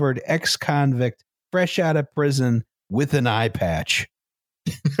 tattoo covered ex-convict fresh out of prison with an eye patch.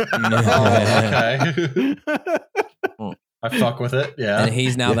 Okay. I fuck with it. Yeah. And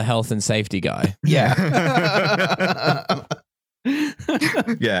he's now the health and safety guy. Yeah.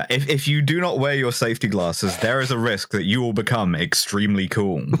 Yeah, if you do not wear your safety glasses, there is a risk that you will become extremely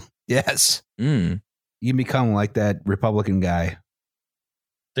cool. Yes. Mm. You become like that Republican guy,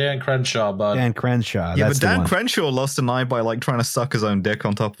 Dan Crenshaw, bud. Dan Crenshaw. Yeah, That's but Dan the one. Crenshaw lost an eye by like trying to suck his own dick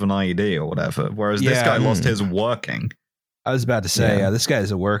on top of an IED or whatever, whereas this Yeah, guy lost his working. I was about to say, Yeah. this guy's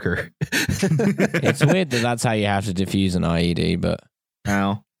a worker. It's weird that that's how you have to diffuse an IED, but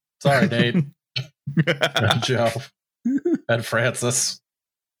How? Sorry, Nate. And Joe. And Francis.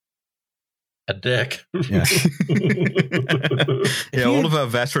 A dick. Yeah. Yeah, all of our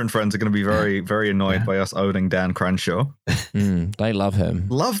veteran friends are going to be very, very annoyed by us owning Dan Crenshaw. they love him.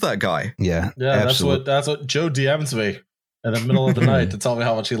 Love that guy. Yeah. Yeah, absolutely. that's what Joe DMs me in the middle of the night to tell me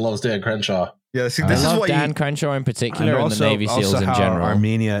how much he loves Dan Crenshaw. Yeah, see, I this is love what Dan Crenshaw in particular and also, the Navy SEALs also in how general.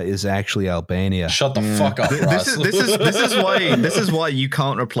 Armenia is actually Albania. Shut the fuck up, Ross. this is why you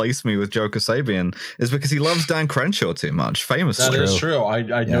can't replace me with Joe Kasabian, is because he loves Dan Crenshaw too much. Famously. That is true.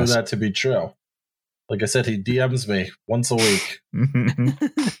 I know that to be true. Like I said, he DMs me once a week.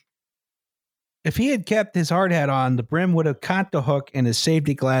 If he had kept his hard hat on, the brim would have caught the hook and his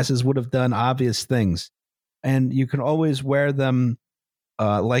safety glasses would have done obvious things. And you can always wear them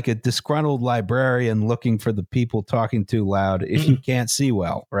like a disgruntled librarian looking for the people talking too loud if you can't see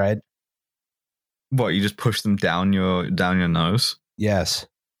well, right? What, you just push them down your nose? Yes.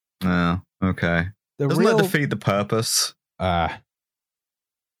 Oh, okay. Doesn't that defeat the purpose?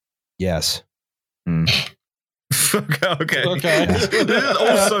 Yes. Okay. Okay. This is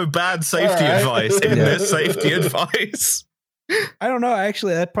also bad safety advice in this safety advice. I don't know.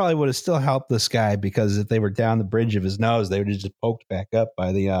 Actually, that probably would have still helped this guy because if they were down the bridge of his nose, they would have just poked back up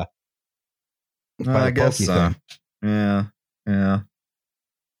by the. I guess pokey so. thing. Yeah.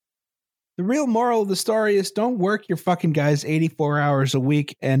 The real moral of the story is don't work your fucking guys 84 hours a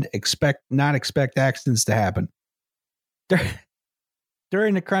week and not expect accidents to happen.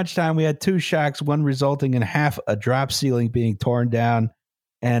 During the crunch time, we had 2 shocks, one resulting in half a drop ceiling being torn down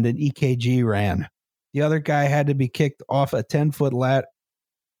and an EKG ran. The other guy had to be kicked off a 10-foot ladder.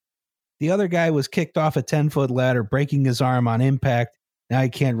 The other guy was kicked off a 10-foot ladder, breaking his arm on impact. Now he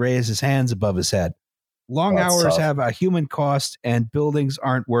can't raise his hands above his head. Long hours have a human cost, and buildings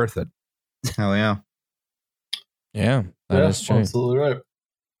aren't worth it. Hell yeah. Yeah, that is true. Absolutely right.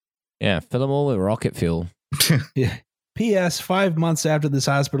 Yeah, fill them all with rocket fuel. Yeah. P.S. 5 months after this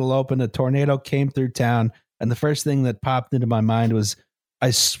hospital opened, a tornado came through town, and the first thing that popped into my mind was I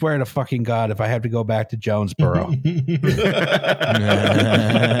swear to fucking God, if I have to go back to Jonesboro.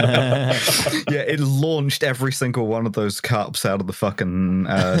 It launched every single one of those cups out of the fucking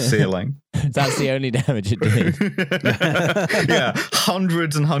ceiling. That's the only damage it did. Yeah,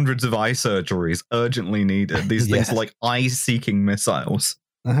 hundreds and hundreds of eye surgeries urgently needed. These things are like eye-seeking missiles.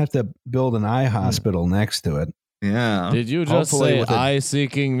 I have to build an eye hospital next to it. Yeah. Did you just say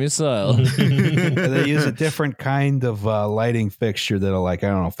eye-seeking missile? They use a different kind of lighting fixture that'll, like, I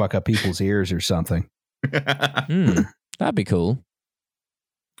don't know, fuck up people's ears or something. That'd be cool.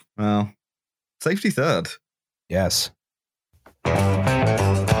 Well, safety third. Yes. Shake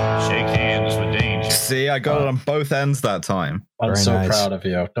hands with danger. See, I got it on both ends that time. I'm Very so nice. proud of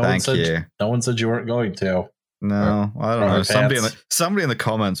you. Thank you. No one said you weren't going to. No, I don't know. Somebody in the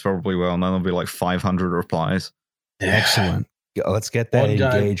comments probably will, and then there'll be like 500 replies. Excellent. Let's get that One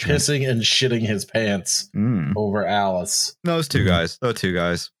guy engagement. pissing and shitting his pants over Alice. No, it's two guys. There were two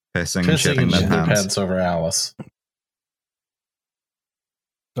guys pissing and Pissing shitting and their shitting their pants. pants over Alice.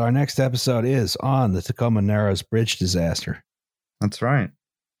 So our next episode is on the Tacoma Narrows Bridge disaster. That's right.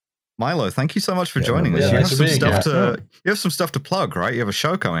 Milo, thank you so much for joining us. yeah, You have nice some to be stuff here. you have some stuff to plug, right? You have a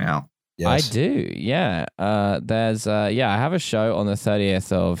show coming out. Yes. I do, yeah. There's I have a show on the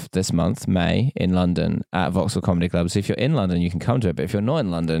 30th of this month, May, in London at Vauxhall Comedy Club. So if you're in London, you can come to it. But if you're not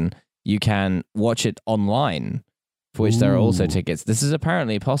in London, you can watch it online, for which there are also tickets. This is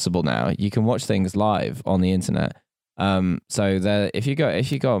apparently possible now. You can watch things live on the internet. So there, if you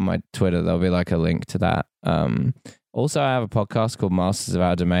go on my Twitter, there'll be like a link to that. Also, I have a podcast called Masters of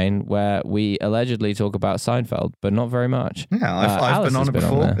Our Domain where we allegedly talk about Seinfeld, but not very much. Yeah, I've been on it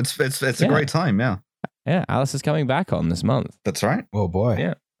before. It's a great time. Yeah, Alice is coming back on this month. That's right. Oh boy.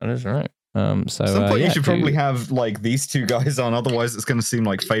 Yeah, that is right. So At some point, you should probably have like these two guys on. Otherwise, it's going to seem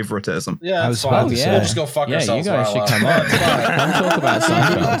like favoritism. Yeah, I it's was about fine. to say. We'll just go fuck ourselves. You guys should come on. Come talk about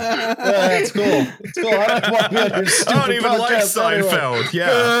Seinfeld. Yeah, it's cool. It's cool. I don't want to be on your stupid I don't even like podcast anyway. Seinfeld.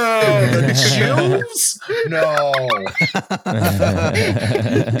 Yeah. The chills? No.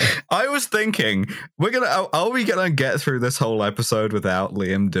 I was thinking, are we gonna get through this whole episode without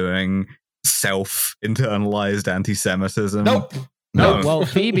Liam doing self-internalized anti-Semitism? Nope. No. Well,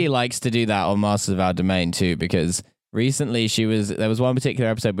 Phoebe likes to do that on Masters of Our Domain too, because recently there was one particular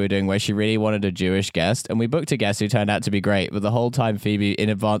episode we were doing where she really wanted a Jewish guest, and we booked a guest who turned out to be great, but the whole time Phoebe in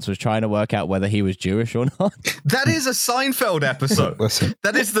advance was trying to work out whether he was Jewish or not. That is a Seinfeld episode. Listen.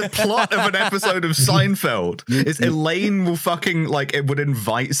 That is the plot of an episode of Seinfeld. Is Elaine will fucking it would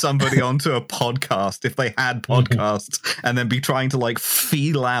invite somebody onto a podcast if they had podcasts, and then be trying to like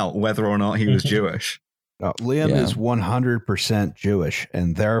feel out whether or not he was Jewish. Liam is 100% Jewish,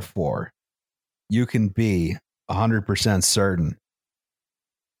 and therefore you can be 100% certain.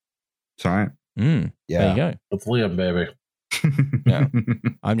 It's all right. Yeah. There you go. It's Liam, baby. Yeah.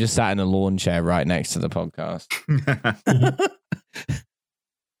 I'm just sat in a lawn chair right next to the podcast.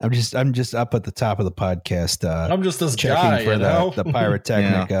 I'm just up at the top of the podcast. I'm just this checking guy, for you know? the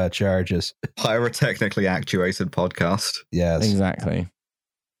pyrotechnic charges. Pyrotechnically actuated podcast. Yes. Exactly.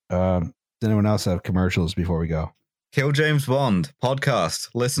 Does anyone else have commercials before we go? Kill James Bond podcast.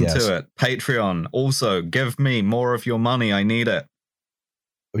 Listen to it. Patreon. Also, give me more of your money. I need it.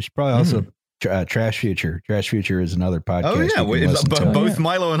 We should probably also Trash Future. Trash Future is another podcast. Oh yeah, both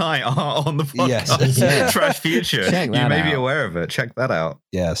Milo and I are on the podcast. Yes. Trash Future. You may be aware of it. Check that out.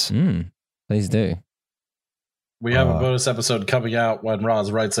 Yes. Please do. We have a bonus episode coming out when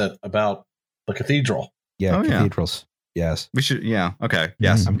Roz writes it about the cathedral. Yeah, cathedrals. Yes. We should. Yeah. Okay.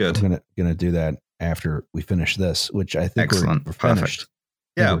 Yes, I'm good. I'm gonna do that after we finish this, which I think we're finished. Perfect.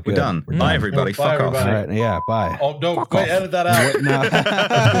 Yeah, we're done. Bye, everybody. Bye, Fuck off. everybody. All right, yeah, bye. Oh, no, wait, edit that out.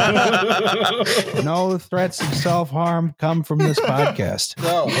 No threats of self-harm come from this podcast.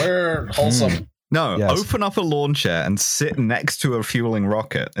 No, we're wholesome. No, open up a lawn chair and sit next to a fueling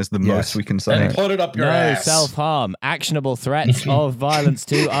rocket is the most we can say. And put it up your ass. No self-harm. Actionable threats of violence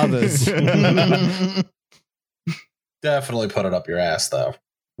to others. Definitely put it up your ass, though.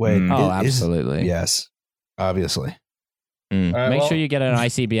 Wait. Absolutely. Yes. Obviously. Right, Make sure you get an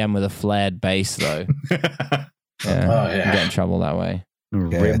ICBM with a flared base, though. You get in trouble that way.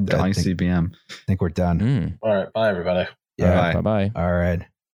 Ribbed ICBM. I think we're done. All right. Bye, everybody. Yeah. Bye-bye. All right.